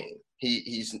the game?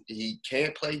 He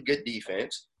can't play good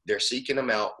defense. They're seeking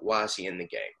him out. Why is he in the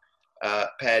game?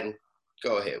 Patton,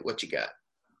 go ahead. What you got?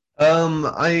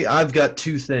 I've got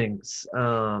 2 things.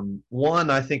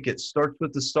 One, I think it starts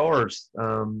with the stars.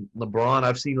 LeBron,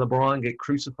 I've seen LeBron get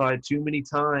crucified too many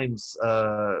times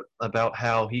about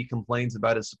how he complains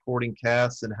about his supporting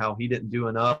cast and how he didn't do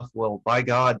enough. Well, by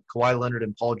God, Kawhi Leonard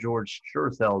and Paul George sure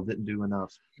as hell didn't do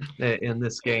enough in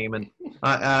this game. And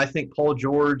I think Paul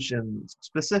George, and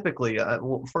specifically,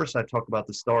 first I talk about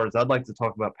the stars. I'd like to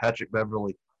talk about Patrick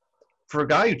Beverley. For a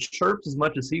guy who chirps as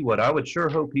much as he would, I would sure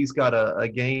hope he's got a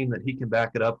game that he can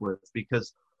back it up with.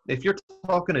 Because if you're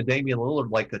talking to Damian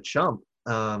Lillard like a chump,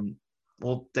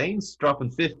 well, Dame's dropping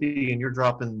 50 and you're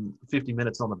dropping 50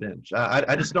 minutes on the bench.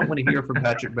 I just don't want to hear from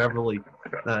Patrick Beverley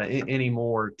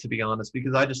anymore, to be honest,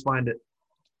 because I just find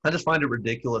it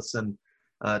ridiculous. And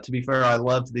to be fair, I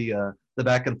loved the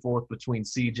back and forth between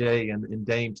CJ and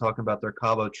Dame talking about their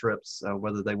Cabo trips,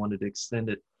 whether they wanted to extend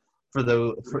it for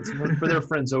their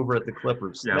friends over at the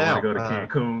Clippers. Yeah, I want to go to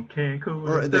Cancun,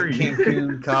 or the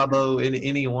Cancun, Cabo,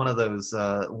 any one of those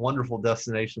wonderful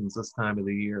destinations this time of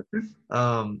the year.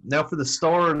 Now for the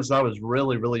stars, I was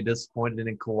really, really disappointed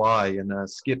in Kawhi and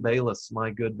Skip Bayless, my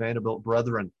good Vanderbilt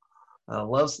brethren.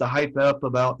 Loves to hype up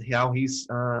about how he's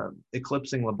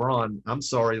eclipsing LeBron. I'm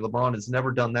sorry, LeBron has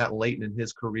never done that late in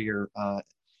his career.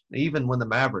 Even when the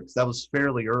Mavericks, that was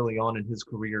fairly early on in his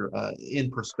career.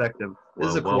 In perspective, this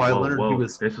is a Kawhi Leonard who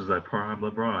was. This is a prime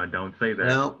LeBron. Don't say that.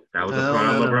 No, that was a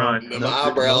prime LeBron. The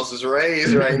eyebrows is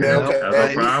raised right now. That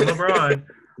was a prime LeBron.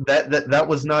 That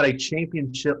was not a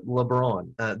championship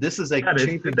LeBron. This is a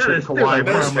championship Kawhi.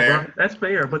 LeBron. That's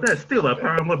fair, but that's still a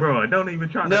prime LeBron. Don't even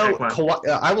try to. No, Kawhi,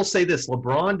 I will say this: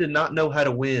 LeBron did not know how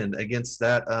to win against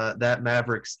that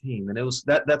Mavericks team, and it was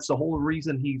that's the whole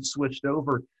reason he switched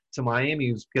over to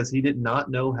Miami, was because he did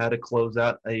not know how to close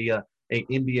out a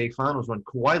NBA Finals run.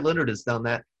 Kawhi Leonard has done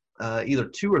that either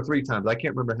 2 or 3 times. I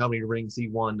can't remember how many rings he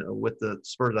won with the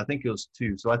Spurs. I think it was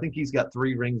 2. So I think he's got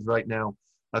 3 rings right now.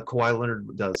 Kawhi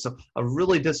Leonard does. So I'm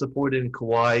really disappointed in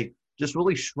Kawhi. Just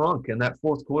really shrunk in that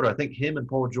fourth quarter. I think him and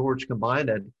Paul George combined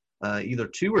had either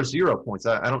 2 or 0 points.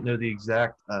 I don't know the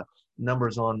exact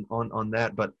numbers on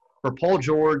that. But for Paul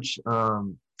George,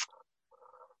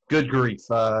 good grief.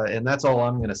 And that's all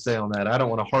I'm going to say on that. I don't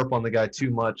want to harp on the guy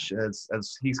too much. As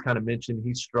he's kind of mentioned,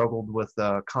 he's struggled with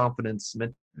confidence,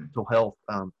 mental health,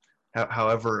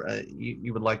 however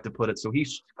you would like to put it. So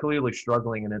he's clearly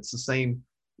struggling, and it's the same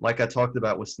like I talked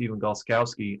about with Stephen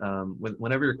Gostkowski.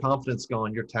 Whenever your confidence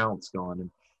gone, your talent's gone.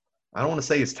 And I don't want to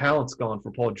say his talent's gone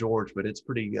for Paul George, but it's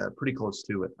pretty close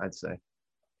to it, I'd say.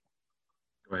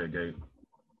 Go ahead, Gabe.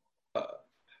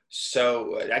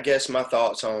 So I guess my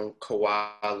thoughts on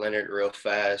Kawhi Leonard real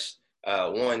fast.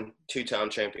 One, two-time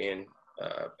champion,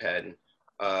 Patton.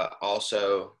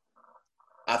 Also,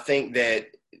 I think that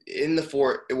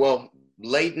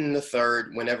late in the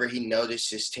third, whenever he noticed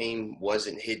his team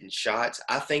wasn't hitting shots,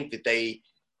 I think that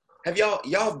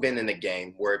y'all have been in a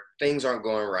game where things aren't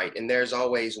going right, and there's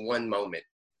always one moment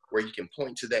where you can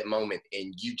point to that moment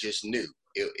and you just knew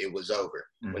it was over.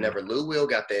 Mm-hmm. Whenever Lou Will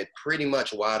got that pretty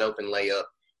much wide open layup,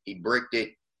 he bricked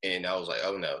it, and I was like,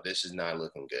 oh no, this is not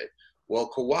looking good.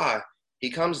 Well, Kawhi, he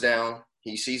comes down,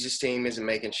 he sees his team isn't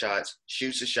making shots,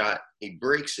 shoots a shot, he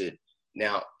breaks it.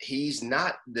 Now, he's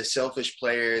not the selfish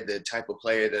player, the type of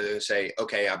player that will say,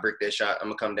 okay, I bricked that shot, I'm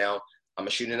going to come down, I'm going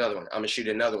to shoot another one, I'm going to shoot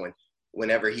another one,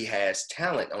 whenever he has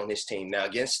talent on his team. Now,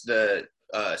 against the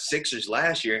Sixers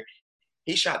last year,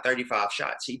 he shot 35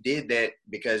 shots. He did that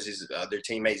because his other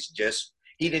teammates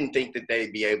he didn't think that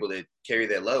they'd be able to carry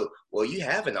that load. Well, you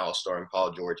have an all-star in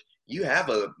Paul George. You have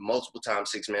a multiple-time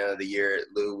six-man of the year at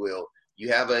Lou Will. You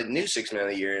have a new six-man of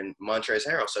the year in Montrezl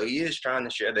Harrell. So he is trying to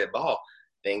share that ball.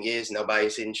 Thing is,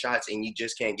 nobody's hitting shots, and you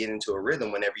just can't get into a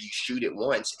rhythm whenever you shoot it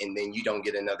once and then you don't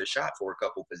get another shot for a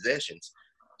couple possessions.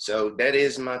 So that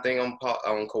is my thing on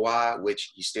Kawhi,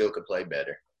 which you still could play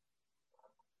better.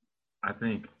 I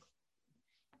think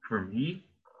for me,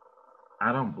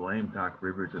 I don't blame Doc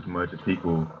Rivers as much as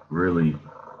people really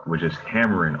were just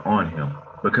hammering on him,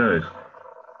 because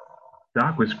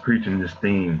Doc was preaching this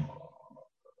theme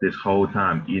this whole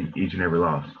time in each and every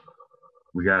loss.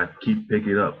 We got to keep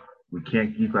picking it up. We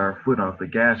can't keep our foot off the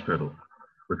gas pedal,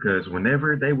 because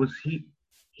whenever they was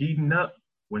heating up,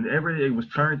 whenever it was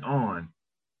turned on,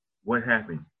 what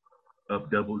happened?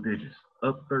 Up double digits,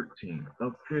 up 13,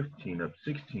 up 15, up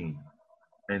 16.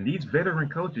 And these veteran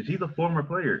coaches, he's a former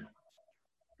player.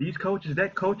 These coaches,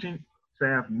 that coaching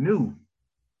staff knew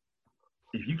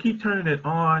if you keep turning it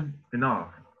on and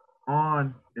off,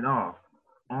 on and off,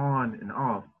 on and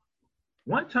off,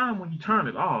 one time when you turn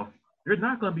it off, you're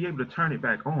not going to be able to turn it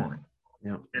back on.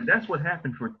 Yeah. And that's what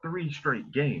happened for 3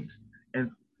 straight games.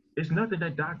 And it's nothing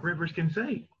that Doc Rivers can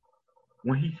say.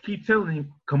 When he keeps telling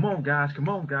him, come on, guys, come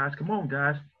on, guys, come on,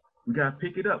 guys, we got to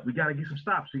pick it up. We got to get some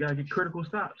stops. We got to get critical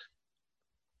stops.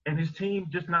 And his team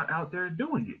just not out there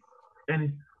doing it.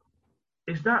 And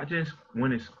it's not just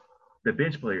when it's the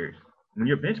bench players. When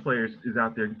your bench players is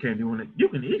out there and can't do it, you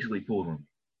can easily pull them.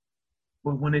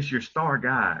 But when it's your star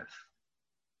guys,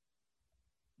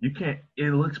 you can't.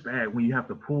 It looks bad when you have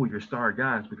to pull your star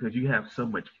guys because you have so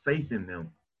much faith in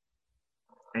them.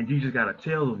 And you just got to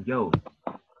tell them, yo,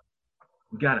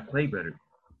 we got to play better.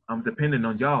 I'm depending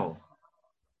on y'all.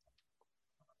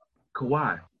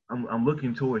 Kawhi, I'm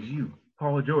looking towards you.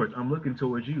 Paul George, I'm looking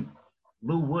towards you.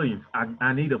 Lou Williams,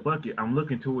 I need a bucket. I'm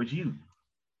looking towards you.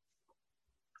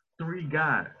 3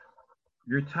 guys,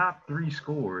 your top 3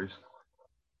 scorers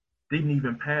didn't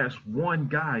even pass one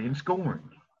guy in scoring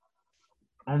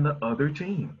on the other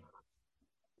team.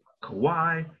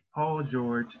 Kawhi, Paul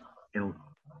George,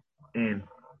 and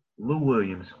Lou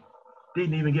Williams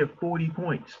didn't even get 40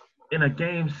 points in a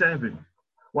game 7,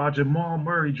 while Jamal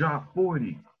Murray dropped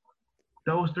 40.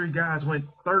 Those 3 guys went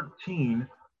 13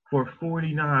 for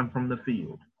 49 from the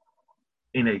field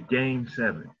in a game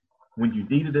 7 when you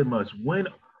needed it must win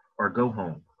or go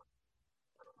home.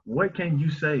 What can you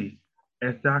say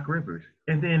as Doc Rivers?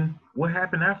 And then what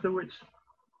happened afterwards?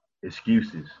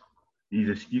 Excuses.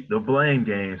 The blame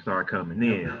games start coming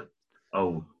in.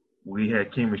 Oh, we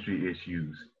had chemistry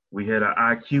issues. We had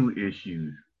our IQ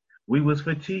issues. We was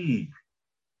fatigued.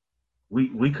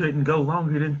 We couldn't go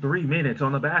longer than 3 minutes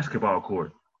on the basketball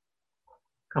court.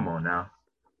 Come on now.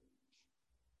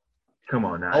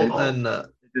 It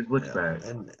just looks bad.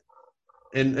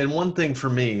 And one thing for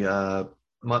me,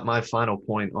 my final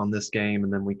point on this game,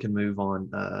 and then we can move on,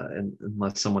 and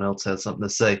unless someone else has something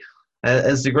to say.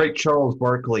 As the great Charles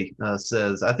Barkley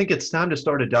says, I think it's time to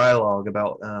start a dialogue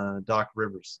about Doc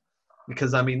Rivers.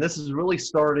 Because, I mean, this is really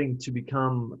starting to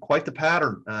become quite the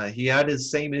pattern. He had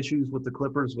his same issues with the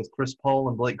Clippers with Chris Paul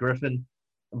and Blake Griffin,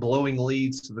 blowing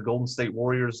leads to the Golden State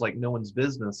Warriors like no one's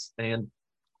business. And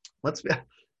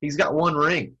he's got one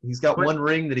ring. He's got one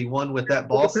ring that he won with that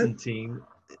Boston team.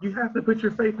 You have to put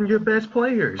your faith in your best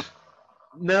players.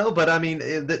 No, but I mean,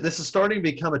 this is starting to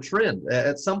become a trend.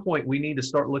 At some point, we need to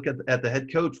start looking at the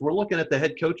head coach. We're looking at the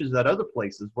head coaches at other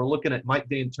places. We're looking at Mike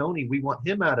D'Antoni. We want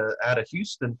him out of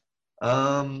Houston.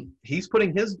 He's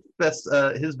putting his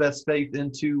best faith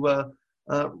into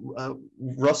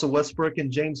Russell Westbrook and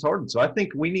James Harden. So I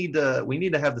think we need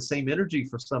to have the same energy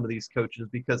for some of these coaches,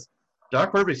 because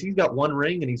Doc Rivers, he's got one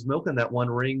ring and he's milking that one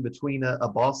ring between a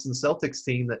Boston Celtics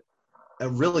team that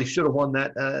really should have won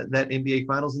that NBA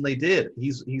Finals, and they did.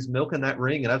 He's milking that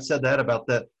ring, and I've said that about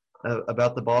the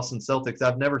Boston Celtics.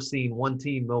 I've never seen one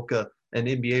team milk an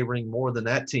NBA ring more than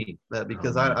that team,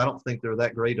 because I don't think they're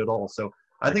that great at all. So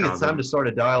I think it's time to start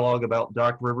a dialogue about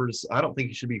Doc Rivers. I don't think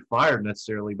he should be fired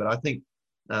necessarily, but I think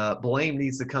blame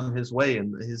needs to come his way,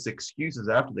 and his excuses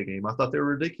after the game, I thought they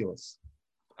were ridiculous.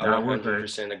 I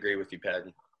 100% agree with you,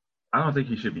 Patton. I don't think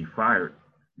he should be fired.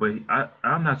 But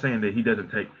I'm not saying that he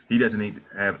doesn't need to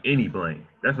have any blame.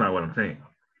 That's not what I'm saying.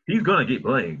 He's gonna get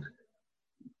blamed,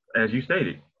 as you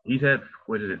stated. He's had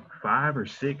 5 or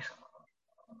 6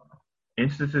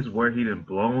 instances where he done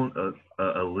blown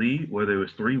a lead, whether it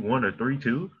was 3-1 or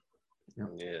 3-2.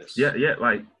 Yes. Yeah.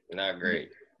 Like, not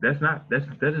great. That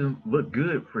doesn't look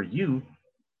good for you.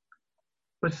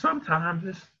 But sometimes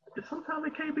it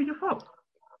can't be your fault.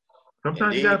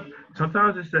 Sometimes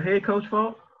it's the head coach's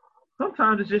fault.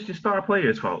 Sometimes it's just your star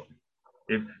player's fault.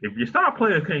 If your star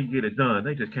player can't get it done,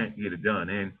 they just can't get it done.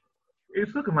 And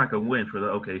it's looking like a win for the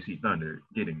OKC Thunder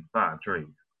getting 5 trades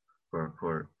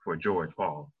for George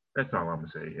Paul. That's all I'm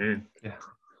gonna say. And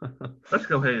let's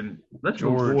go ahead and move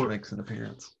forward. George makes an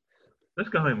appearance. Let's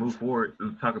go ahead and move forward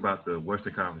and talk about the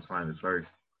Western Conference Finals first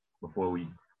before we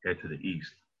head to the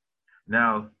East.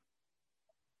 Now,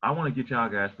 I want to get y'all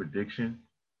guys' prediction,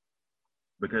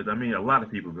 because I mean a lot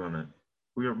of people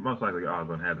we're most likely all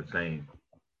going to have the same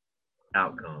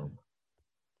outcome.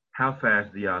 How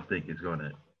fast do y'all think it's going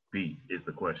to be is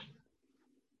the question.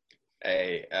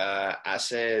 Hey, I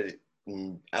said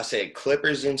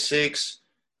Clippers in 6.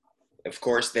 Of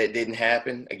course, that didn't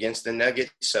happen against the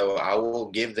Nuggets, so I will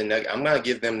give the Nuggets – I'm going to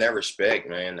give them their respect,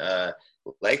 man.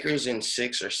 Lakers in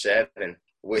 6 or 7,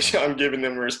 which I'm giving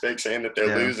them respect saying that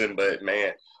they're losing, but,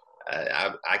 man,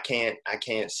 I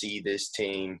can't see this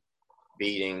team –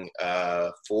 beating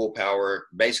full power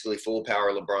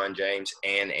LeBron James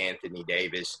and Anthony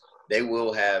Davis. They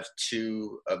will have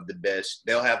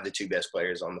they'll have the 2 best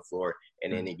players on the floor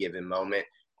in any given moment.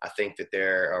 I think that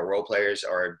their role players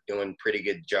are doing a pretty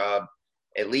good job,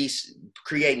 at least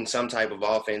creating some type of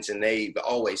offense, and they've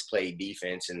always played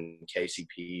defense, and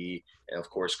KCP and, of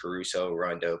course, Caruso,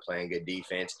 Rondo playing good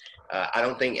defense. I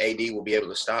don't think AD will be able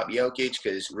to stop Jokic,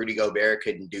 because Rudy Gobert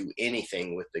couldn't do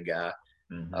anything with the guy.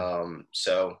 Mm-hmm.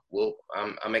 So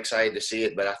I'm excited to see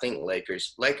it, but I think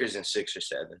Lakers in 6 or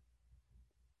 7.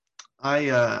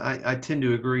 I tend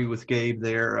to agree with Gabe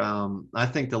there. I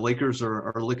think the Lakers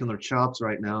are licking their chops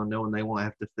right now, knowing they won't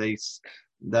have to face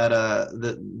that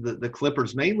the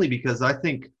Clippers, mainly because I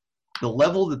think the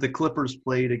level that the Clippers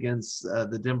played against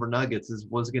the Denver Nuggets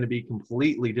was going to be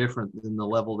completely different than the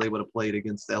level they would have played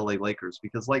against the LA Lakers,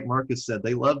 because like Marcus said,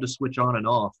 they love to switch on and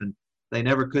off, and they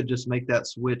never could just make that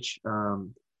switch for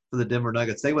the Denver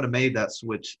Nuggets. They would have made that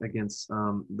switch against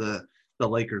the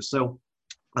Lakers. So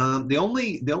the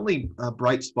only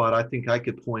bright spot I think I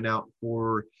could point out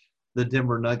for the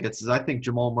Denver Nuggets is I think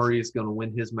Jamal Murray is going to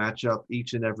win his matchup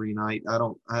each and every night.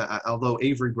 Although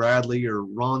Avery Bradley or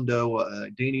Rondo,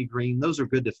 Danny Green, those are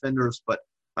good defenders, but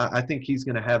I think he's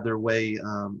going to have their way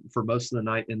for most of the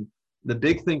night. And the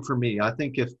big thing for me, I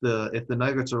think if the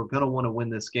Nuggets are going to want to win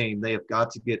this game, they have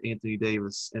got to get Anthony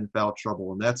Davis in foul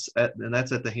trouble, and that's at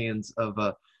the hands of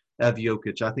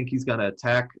Jokic. I think he's going to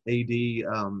attack AD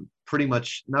pretty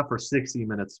much not for 60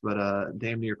 minutes, but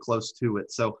damn near close to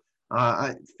it. So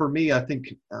for me, I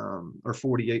think or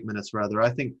 48 minutes rather. I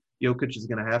think Jokic is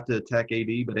going to have to attack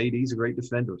AD, but AD is a great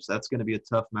defender, so that's going to be a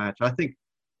tough match. I think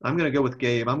I'm going to go with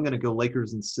Gabe. I'm going to go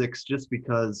Lakers in 6, just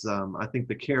because I think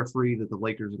the carefree that the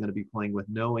Lakers are going to be playing with,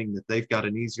 knowing that they've got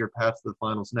an easier path to the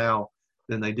finals now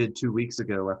than they did 2 weeks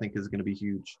ago, I think is going to be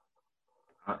huge.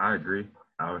 I agree.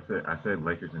 I said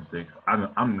Lakers in 6.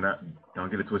 I'm not. Don't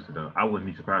get it twisted though. I wouldn't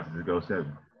be surprised if it goes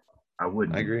 7. I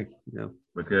wouldn't. I agree. Yeah.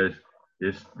 Because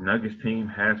this Nuggets team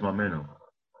has momentum.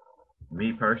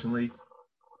 Me personally,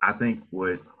 I think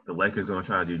what the Lakers are going to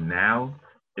try to do now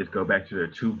is go back to their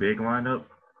 2 big lineup.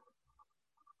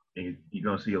 And you're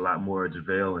going to see a lot more of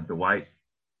JaVale and Dwight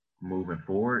moving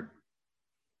forward.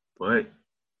 But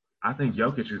I think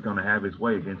Jokic is going to have his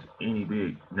way against any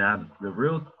big. Now, the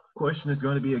real question is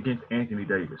going to be against Anthony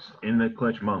Davis in the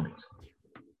clutch moments.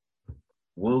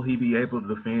 Will he be able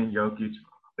to defend Jokic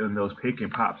in those pick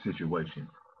and pop situations.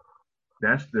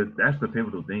 That's the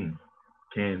pivotal thing.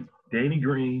 Can Danny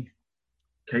Green,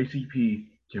 KCP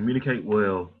communicate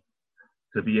well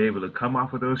to be able to come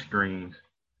off of those screens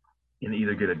and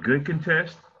either get a good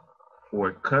contest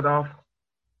or cut off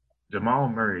Jamal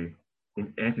Murray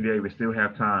and Anthony Davis still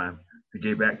have time to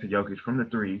get back to Jokic from the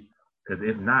three? Because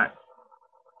if not,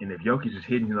 and if Jokic is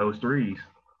hitting those threes,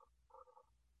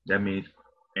 that means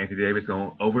Anthony Davis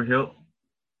going to overhelp.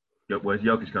 What's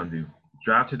Jokic going to do?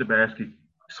 Drive to the basket,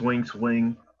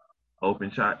 swing,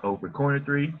 open shot, open corner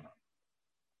three,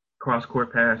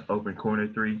 cross-court pass, open corner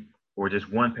three, or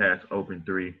just one pass, open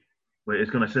three. But it's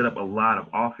going to set up a lot of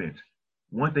offense.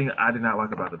 One thing I did not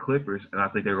like about the Clippers, and I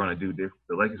think they're going to do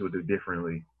the Lakers will do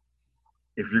differently.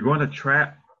 If you're going to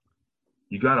trap,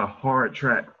 you got a hard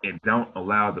trap and don't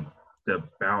allow the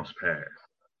bounce pass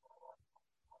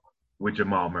with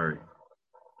Jamal Murray.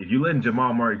 If you let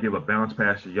Jamal Murray give a bounce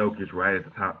pass to Jokic right at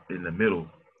the top in the middle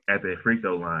at the free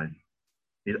throw line,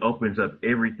 it opens up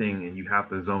everything and you have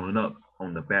to zone up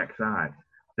on the backside.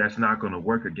 That's not going to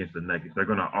work against the Nuggets. They're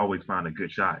going to always find a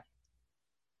good shot.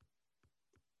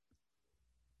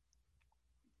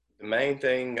 The main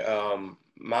thing,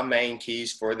 my main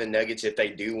keys for the Nuggets, if they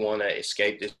do want to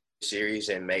escape this series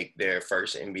and make their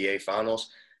first NBA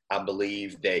Finals, I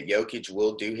believe that Jokic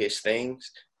will do his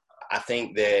things. I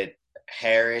think that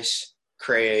Harris,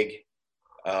 Craig,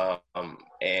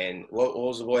 and what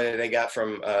was the boy that they got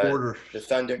from the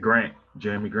Thunder?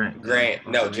 Jeremy Grant.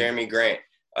 Jeremy Grant.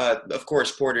 Of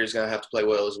course, Porter is going to have to play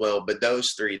well as well, but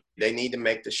those three, they need to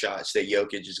make the shots that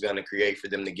Jokic is going to create for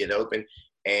them to get open.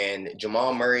 And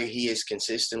Jamal Murray, he is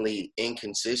consistently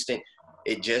inconsistent.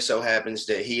 It just so happens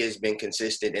that he has been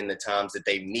consistent in the times that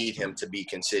they need him to be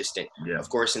consistent. Yeah, of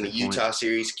course, in the Utah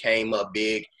series, came up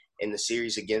big. In the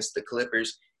series against the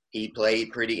Clippers, he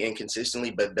played pretty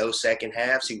inconsistently, but those second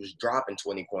halves, he was dropping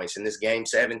 20 points. In this Game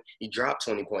 7, he dropped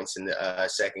 20 points in the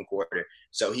second quarter.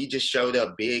 So he just showed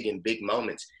up big in big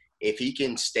moments. If he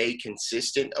can stay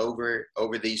consistent over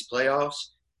these playoffs,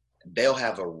 they'll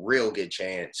have a real good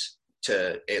chance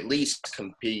to at least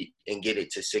compete and get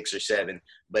it to 6 or 7.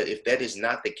 But if that is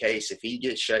not the case, if he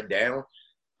gets shut down,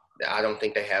 I don't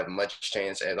think they have much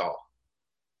chance at all.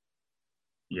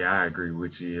 Yeah, I agree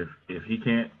with you. If he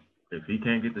can't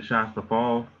get the shots to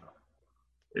fall,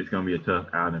 it's gonna be a tough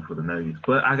outing for the Nuggets.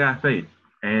 But I got faith,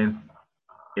 and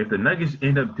if the Nuggets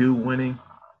end up winning,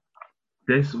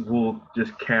 this will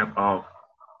just cap off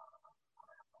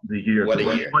the year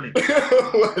 2020.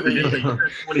 The year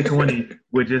 2020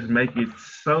 would just make it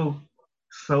so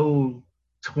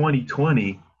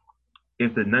 2020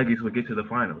 if the Nuggets would get to the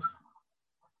finals.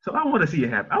 So I want to see it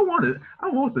happen. I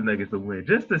want the Nuggets to win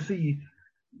just to see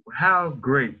how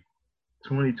great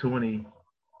 2020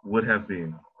 would have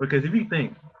been. Because if you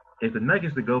think, if the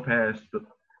Nuggets to go past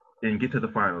and get to the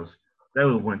finals, they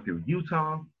would have went through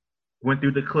Utah, went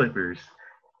through the Clippers,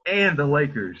 and the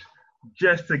Lakers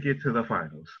just to get to the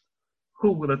finals.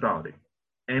 Who would have thought it?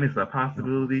 And it's a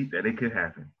possibility that it could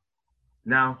happen.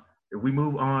 Now, if we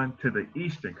move on to the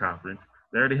Eastern Conference,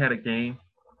 they already had a game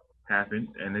happen,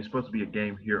 and there's supposed to be a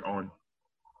game here on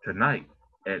tonight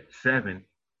at 7.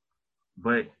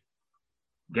 But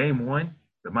Game 1,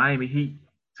 the Miami Heat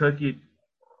took it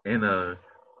in a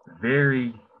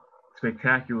very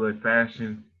spectacular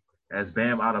fashion as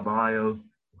Bam Adebayo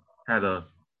had a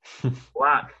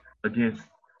block against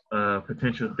a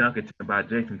potential dunk attempt by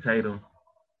Jason Tatum.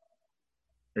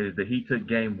 As the Heat took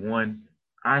Game 1,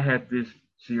 I had this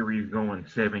series going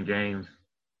 7 games,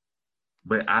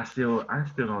 but I still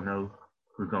don't know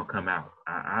who's gonna come out.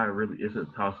 I really, it's a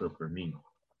toss up for me.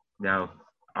 Now,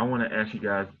 I want to ask you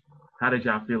guys, how did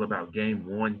y'all feel about Game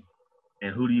 1,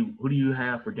 and who do you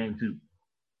have for Game 2?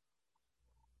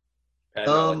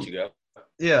 I'll let you go.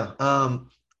 Yeah.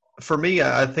 For me,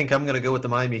 I think I'm going to go with the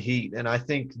Miami Heat, and I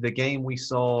think the game we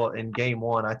saw in Game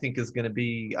 1, I think is going to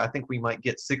be. I think we might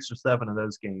get 6 or 7 of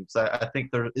those games. I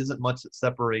think there isn't much that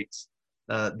separates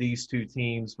these two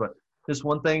teams, but just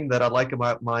one thing that I like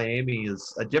about Miami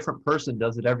is a different person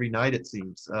does it every night. It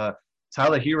seems.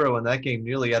 Tyler Hero in that game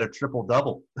nearly had a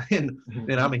triple-double, and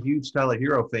I'm a huge Tyler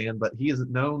Hero fan, but he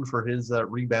isn't known for his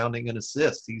rebounding and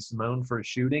assists. He's known for his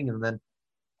shooting and then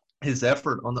his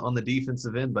effort on the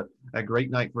defensive end, but a great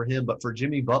night for him. But for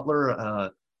Jimmy Butler,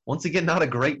 once again, not a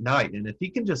great night. And if he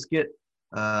can just get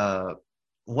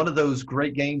one of those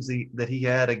great games that he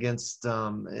had against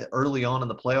early on in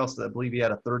the playoffs, I believe he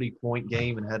had a 30-point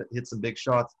game and had hit some big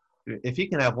shots. If he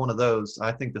can have one of those,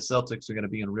 I think the Celtics are going to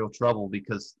be in real trouble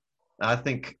because I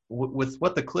think with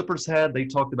what the Clippers had, they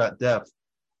talked about depth.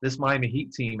 This Miami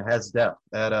Heat team has depth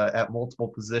at multiple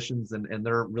positions, and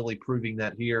they're really proving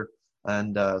that here.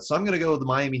 And so I'm going to go with the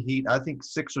Miami Heat. I think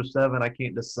 6 or 7. I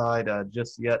can't decide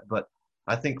just yet, but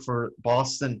I think for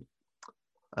Boston,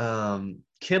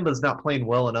 Kemba's not playing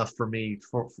well enough for me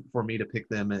to pick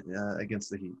them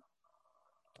against the Heat.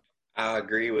 I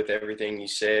agree with everything you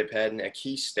said, Patton. A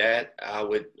key stat I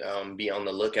would be on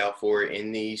the lookout for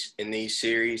in these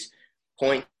series: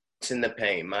 points in the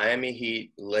paint. Miami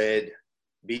Heat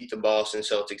beat the Boston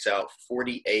Celtics out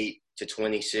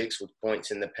 48-26 with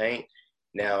points in the paint.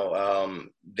 Now,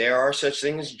 there are such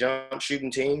things as jump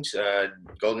shooting teams.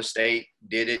 Golden State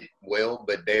did it well,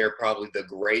 but they're probably the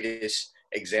greatest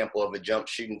example of a jump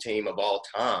shooting team of all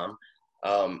time.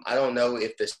 I don't know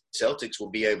if the Celtics will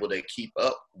be able to keep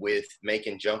up with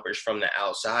making jumpers from the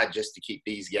outside just to keep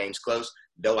these games close,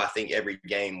 though I think every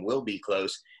game will be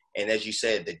close. And as you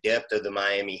said, the depth of the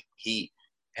Miami Heat,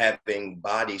 having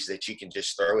bodies that you can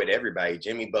just throw at everybody.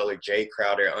 Jimmy Butler, Jay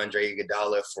Crowder, Andre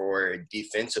Iguodala for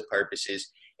defensive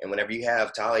purposes. And whenever you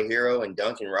have Tyler Hero and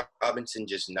Duncan Robinson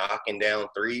just knocking down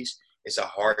threes, it's a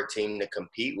hard team to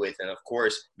compete with. And, of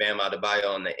course, Bam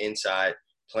Adebayo on the inside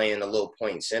playing a little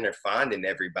point center, finding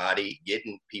everybody,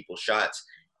 getting people shots,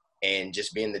 and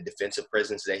just being the defensive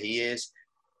presence that he is.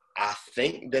 I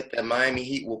think that the Miami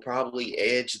Heat will probably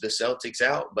edge the Celtics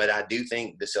out, but I do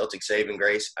think the Celtics saving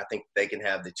grace, I think they can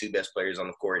have the 2 best players on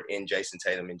the court in Jason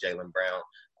Tatum and Jaylen Brown.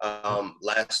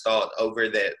 Last thought, over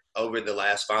the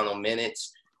last final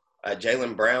minutes,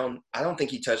 Jaylen Brown, I don't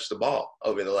think he touched the ball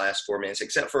over the last 4 minutes,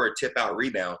 except for a tip-out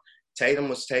rebound. Tatum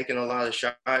was taking a lot of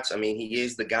shots. I mean, he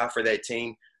is the guy for that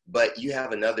team, but you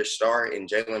have another star in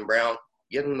Jaylen Brown.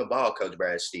 Give him the ball, Coach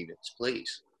Brad Stevens,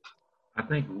 please. I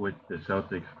think with the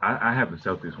Celtics, I have the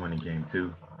Celtics winning game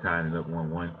 2, tying it up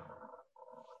 1-1.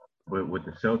 But with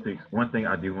the Celtics, one thing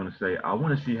I do want to say, I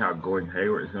want to see how Gordon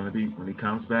Hayward is going to be when he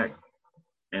comes back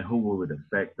and who will it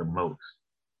affect the most.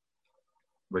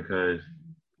 Because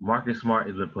Marcus Smart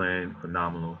has been playing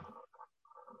phenomenal.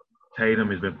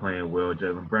 Tatum has been playing well.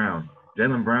 Jaylen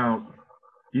Brown,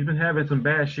 he's been having some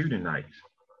bad shooting nights.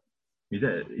 He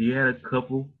had a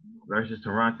couple versus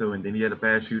Toronto, and then he had a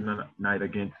bad shooting night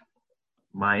against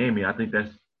Miami. I think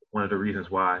that's one of the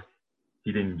reasons why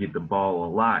he didn't get the ball a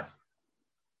lot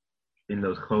in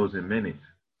those closing minutes.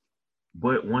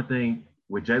 But one thing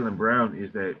with Jaylen Brown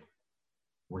is that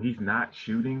when he's not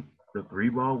shooting the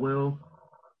 3-ball well,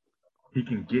 he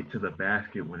can get to the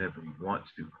basket whenever he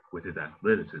wants to with his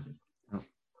athleticism.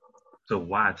 So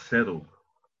why settle?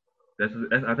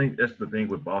 I think that's the thing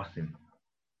with Boston.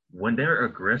 When they're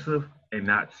aggressive and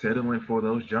not settling for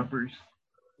those jumpers,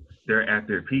 they're at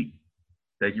their peak.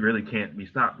 They really can't be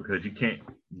stopped because you can't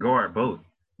guard both.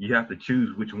 You have to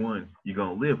choose which one you're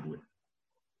going to live with.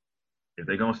 If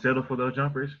they're going to settle for those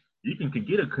jumpers, you can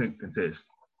get a contest.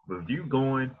 But if you're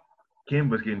going,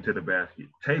 Kemba's getting to the basket,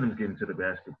 Tatum's getting to the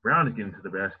basket, Brown is getting to the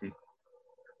basket,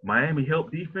 Miami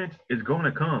help defense is going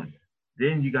to come.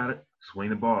 Then you got to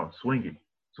swing the ball, swing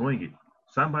it.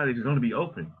 Somebody's going to be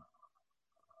open.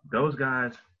 Those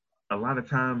guys, a lot of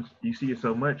times you see it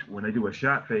so much when they do a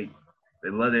shot fake, they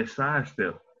love that side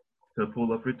step to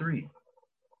pull up for 3.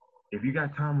 If you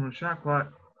got time on the shot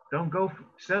clock, don't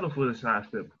settle for the side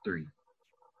step for 3.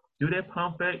 Do that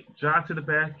pump fake, drive to the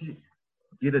basket,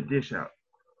 get a dish out.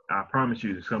 I promise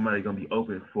you that somebody's going to be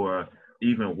open for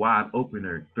even wide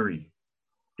opener 3.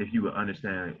 If you would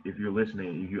understand, if you're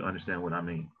listening, if you understand what I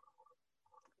mean.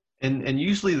 And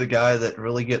usually the guy that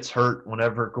really gets hurt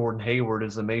whenever Gordon Hayward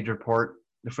is a major part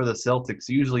for the Celtics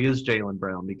usually is Jaylen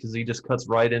Brown, because he just cuts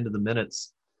right into the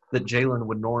minutes that Jaylen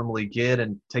would normally get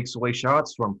and takes away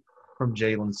shots from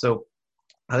Jaylen. So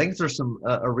I think there's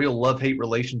a real love-hate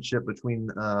relationship between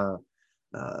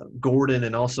Gordon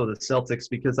and also the Celtics,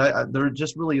 because there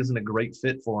just really isn't a great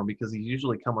fit for him, because he's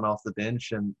usually coming off the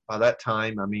bench, and by that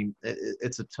time, I mean,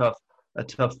 it's a tough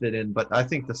fit in. But I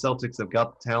think the Celtics have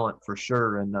got the talent for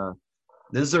sure, and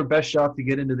this is their best shot to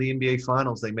get into the NBA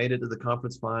Finals. They made it to the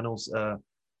conference finals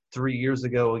 3 years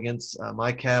ago against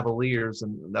my Cavaliers,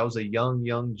 and that was a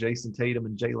young Jason Tatum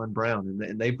and Jaylen Brown,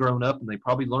 and they've grown up, and they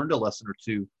probably learned a lesson or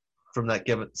two from that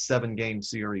 7-game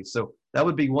series. So that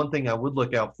would be one thing I would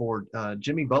look out for.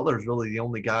 Jimmy Butler is really the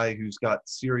only guy who's got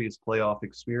serious playoff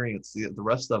experience. The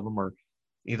rest of them are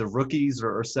either rookies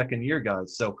or second-year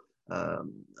guys. So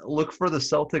look for the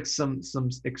Celtics some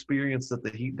experience that the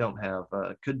Heat don't have.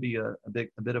 Could be a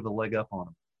bit of a leg up on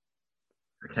them.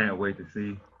 I can't wait to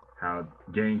see how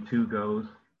Game 2 goes.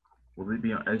 Will it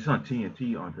be on? It's on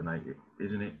TNT on tonight,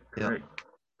 isn't it? Correct.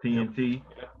 Yep. TNT.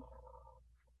 Yep.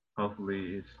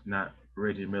 Hopefully, it's not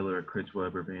Reggie Miller or Chris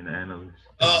Webber being the analyst.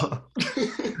 Oh.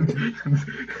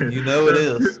 You know it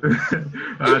is.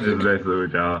 I'm just messing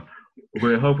with y'all.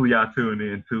 But hopefully y'all tune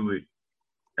in to it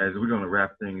as we're going to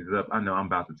wrap things up, I know I'm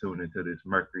about to tune into this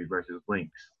Mercury versus Lynx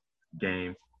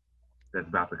game that's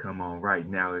about to come on right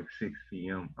now at 6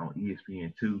 p.m. on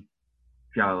ESPN2.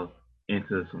 If y'all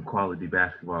into some quality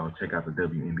basketball, check out the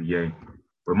WNBA.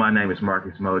 But my name is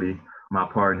Marcus Modi. My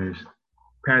partners,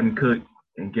 Patton Cook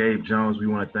and Gabe Jones, we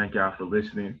want to thank y'all for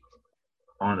listening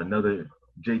on another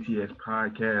JTS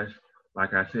podcast.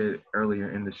 Like I said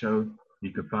earlier in the show,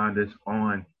 you can find us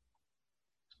on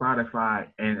Spotify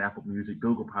and Apple Music,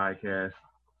 Google Podcasts.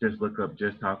 Just look up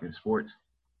Just Talking Sports.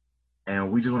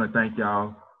 And we just want to thank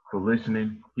y'all for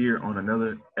listening here on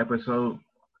another episode.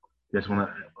 Just want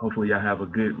to, hopefully y'all have a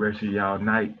good rest of y'all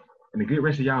night and a good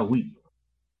rest of y'all week.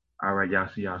 All right, y'all,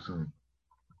 see y'all soon.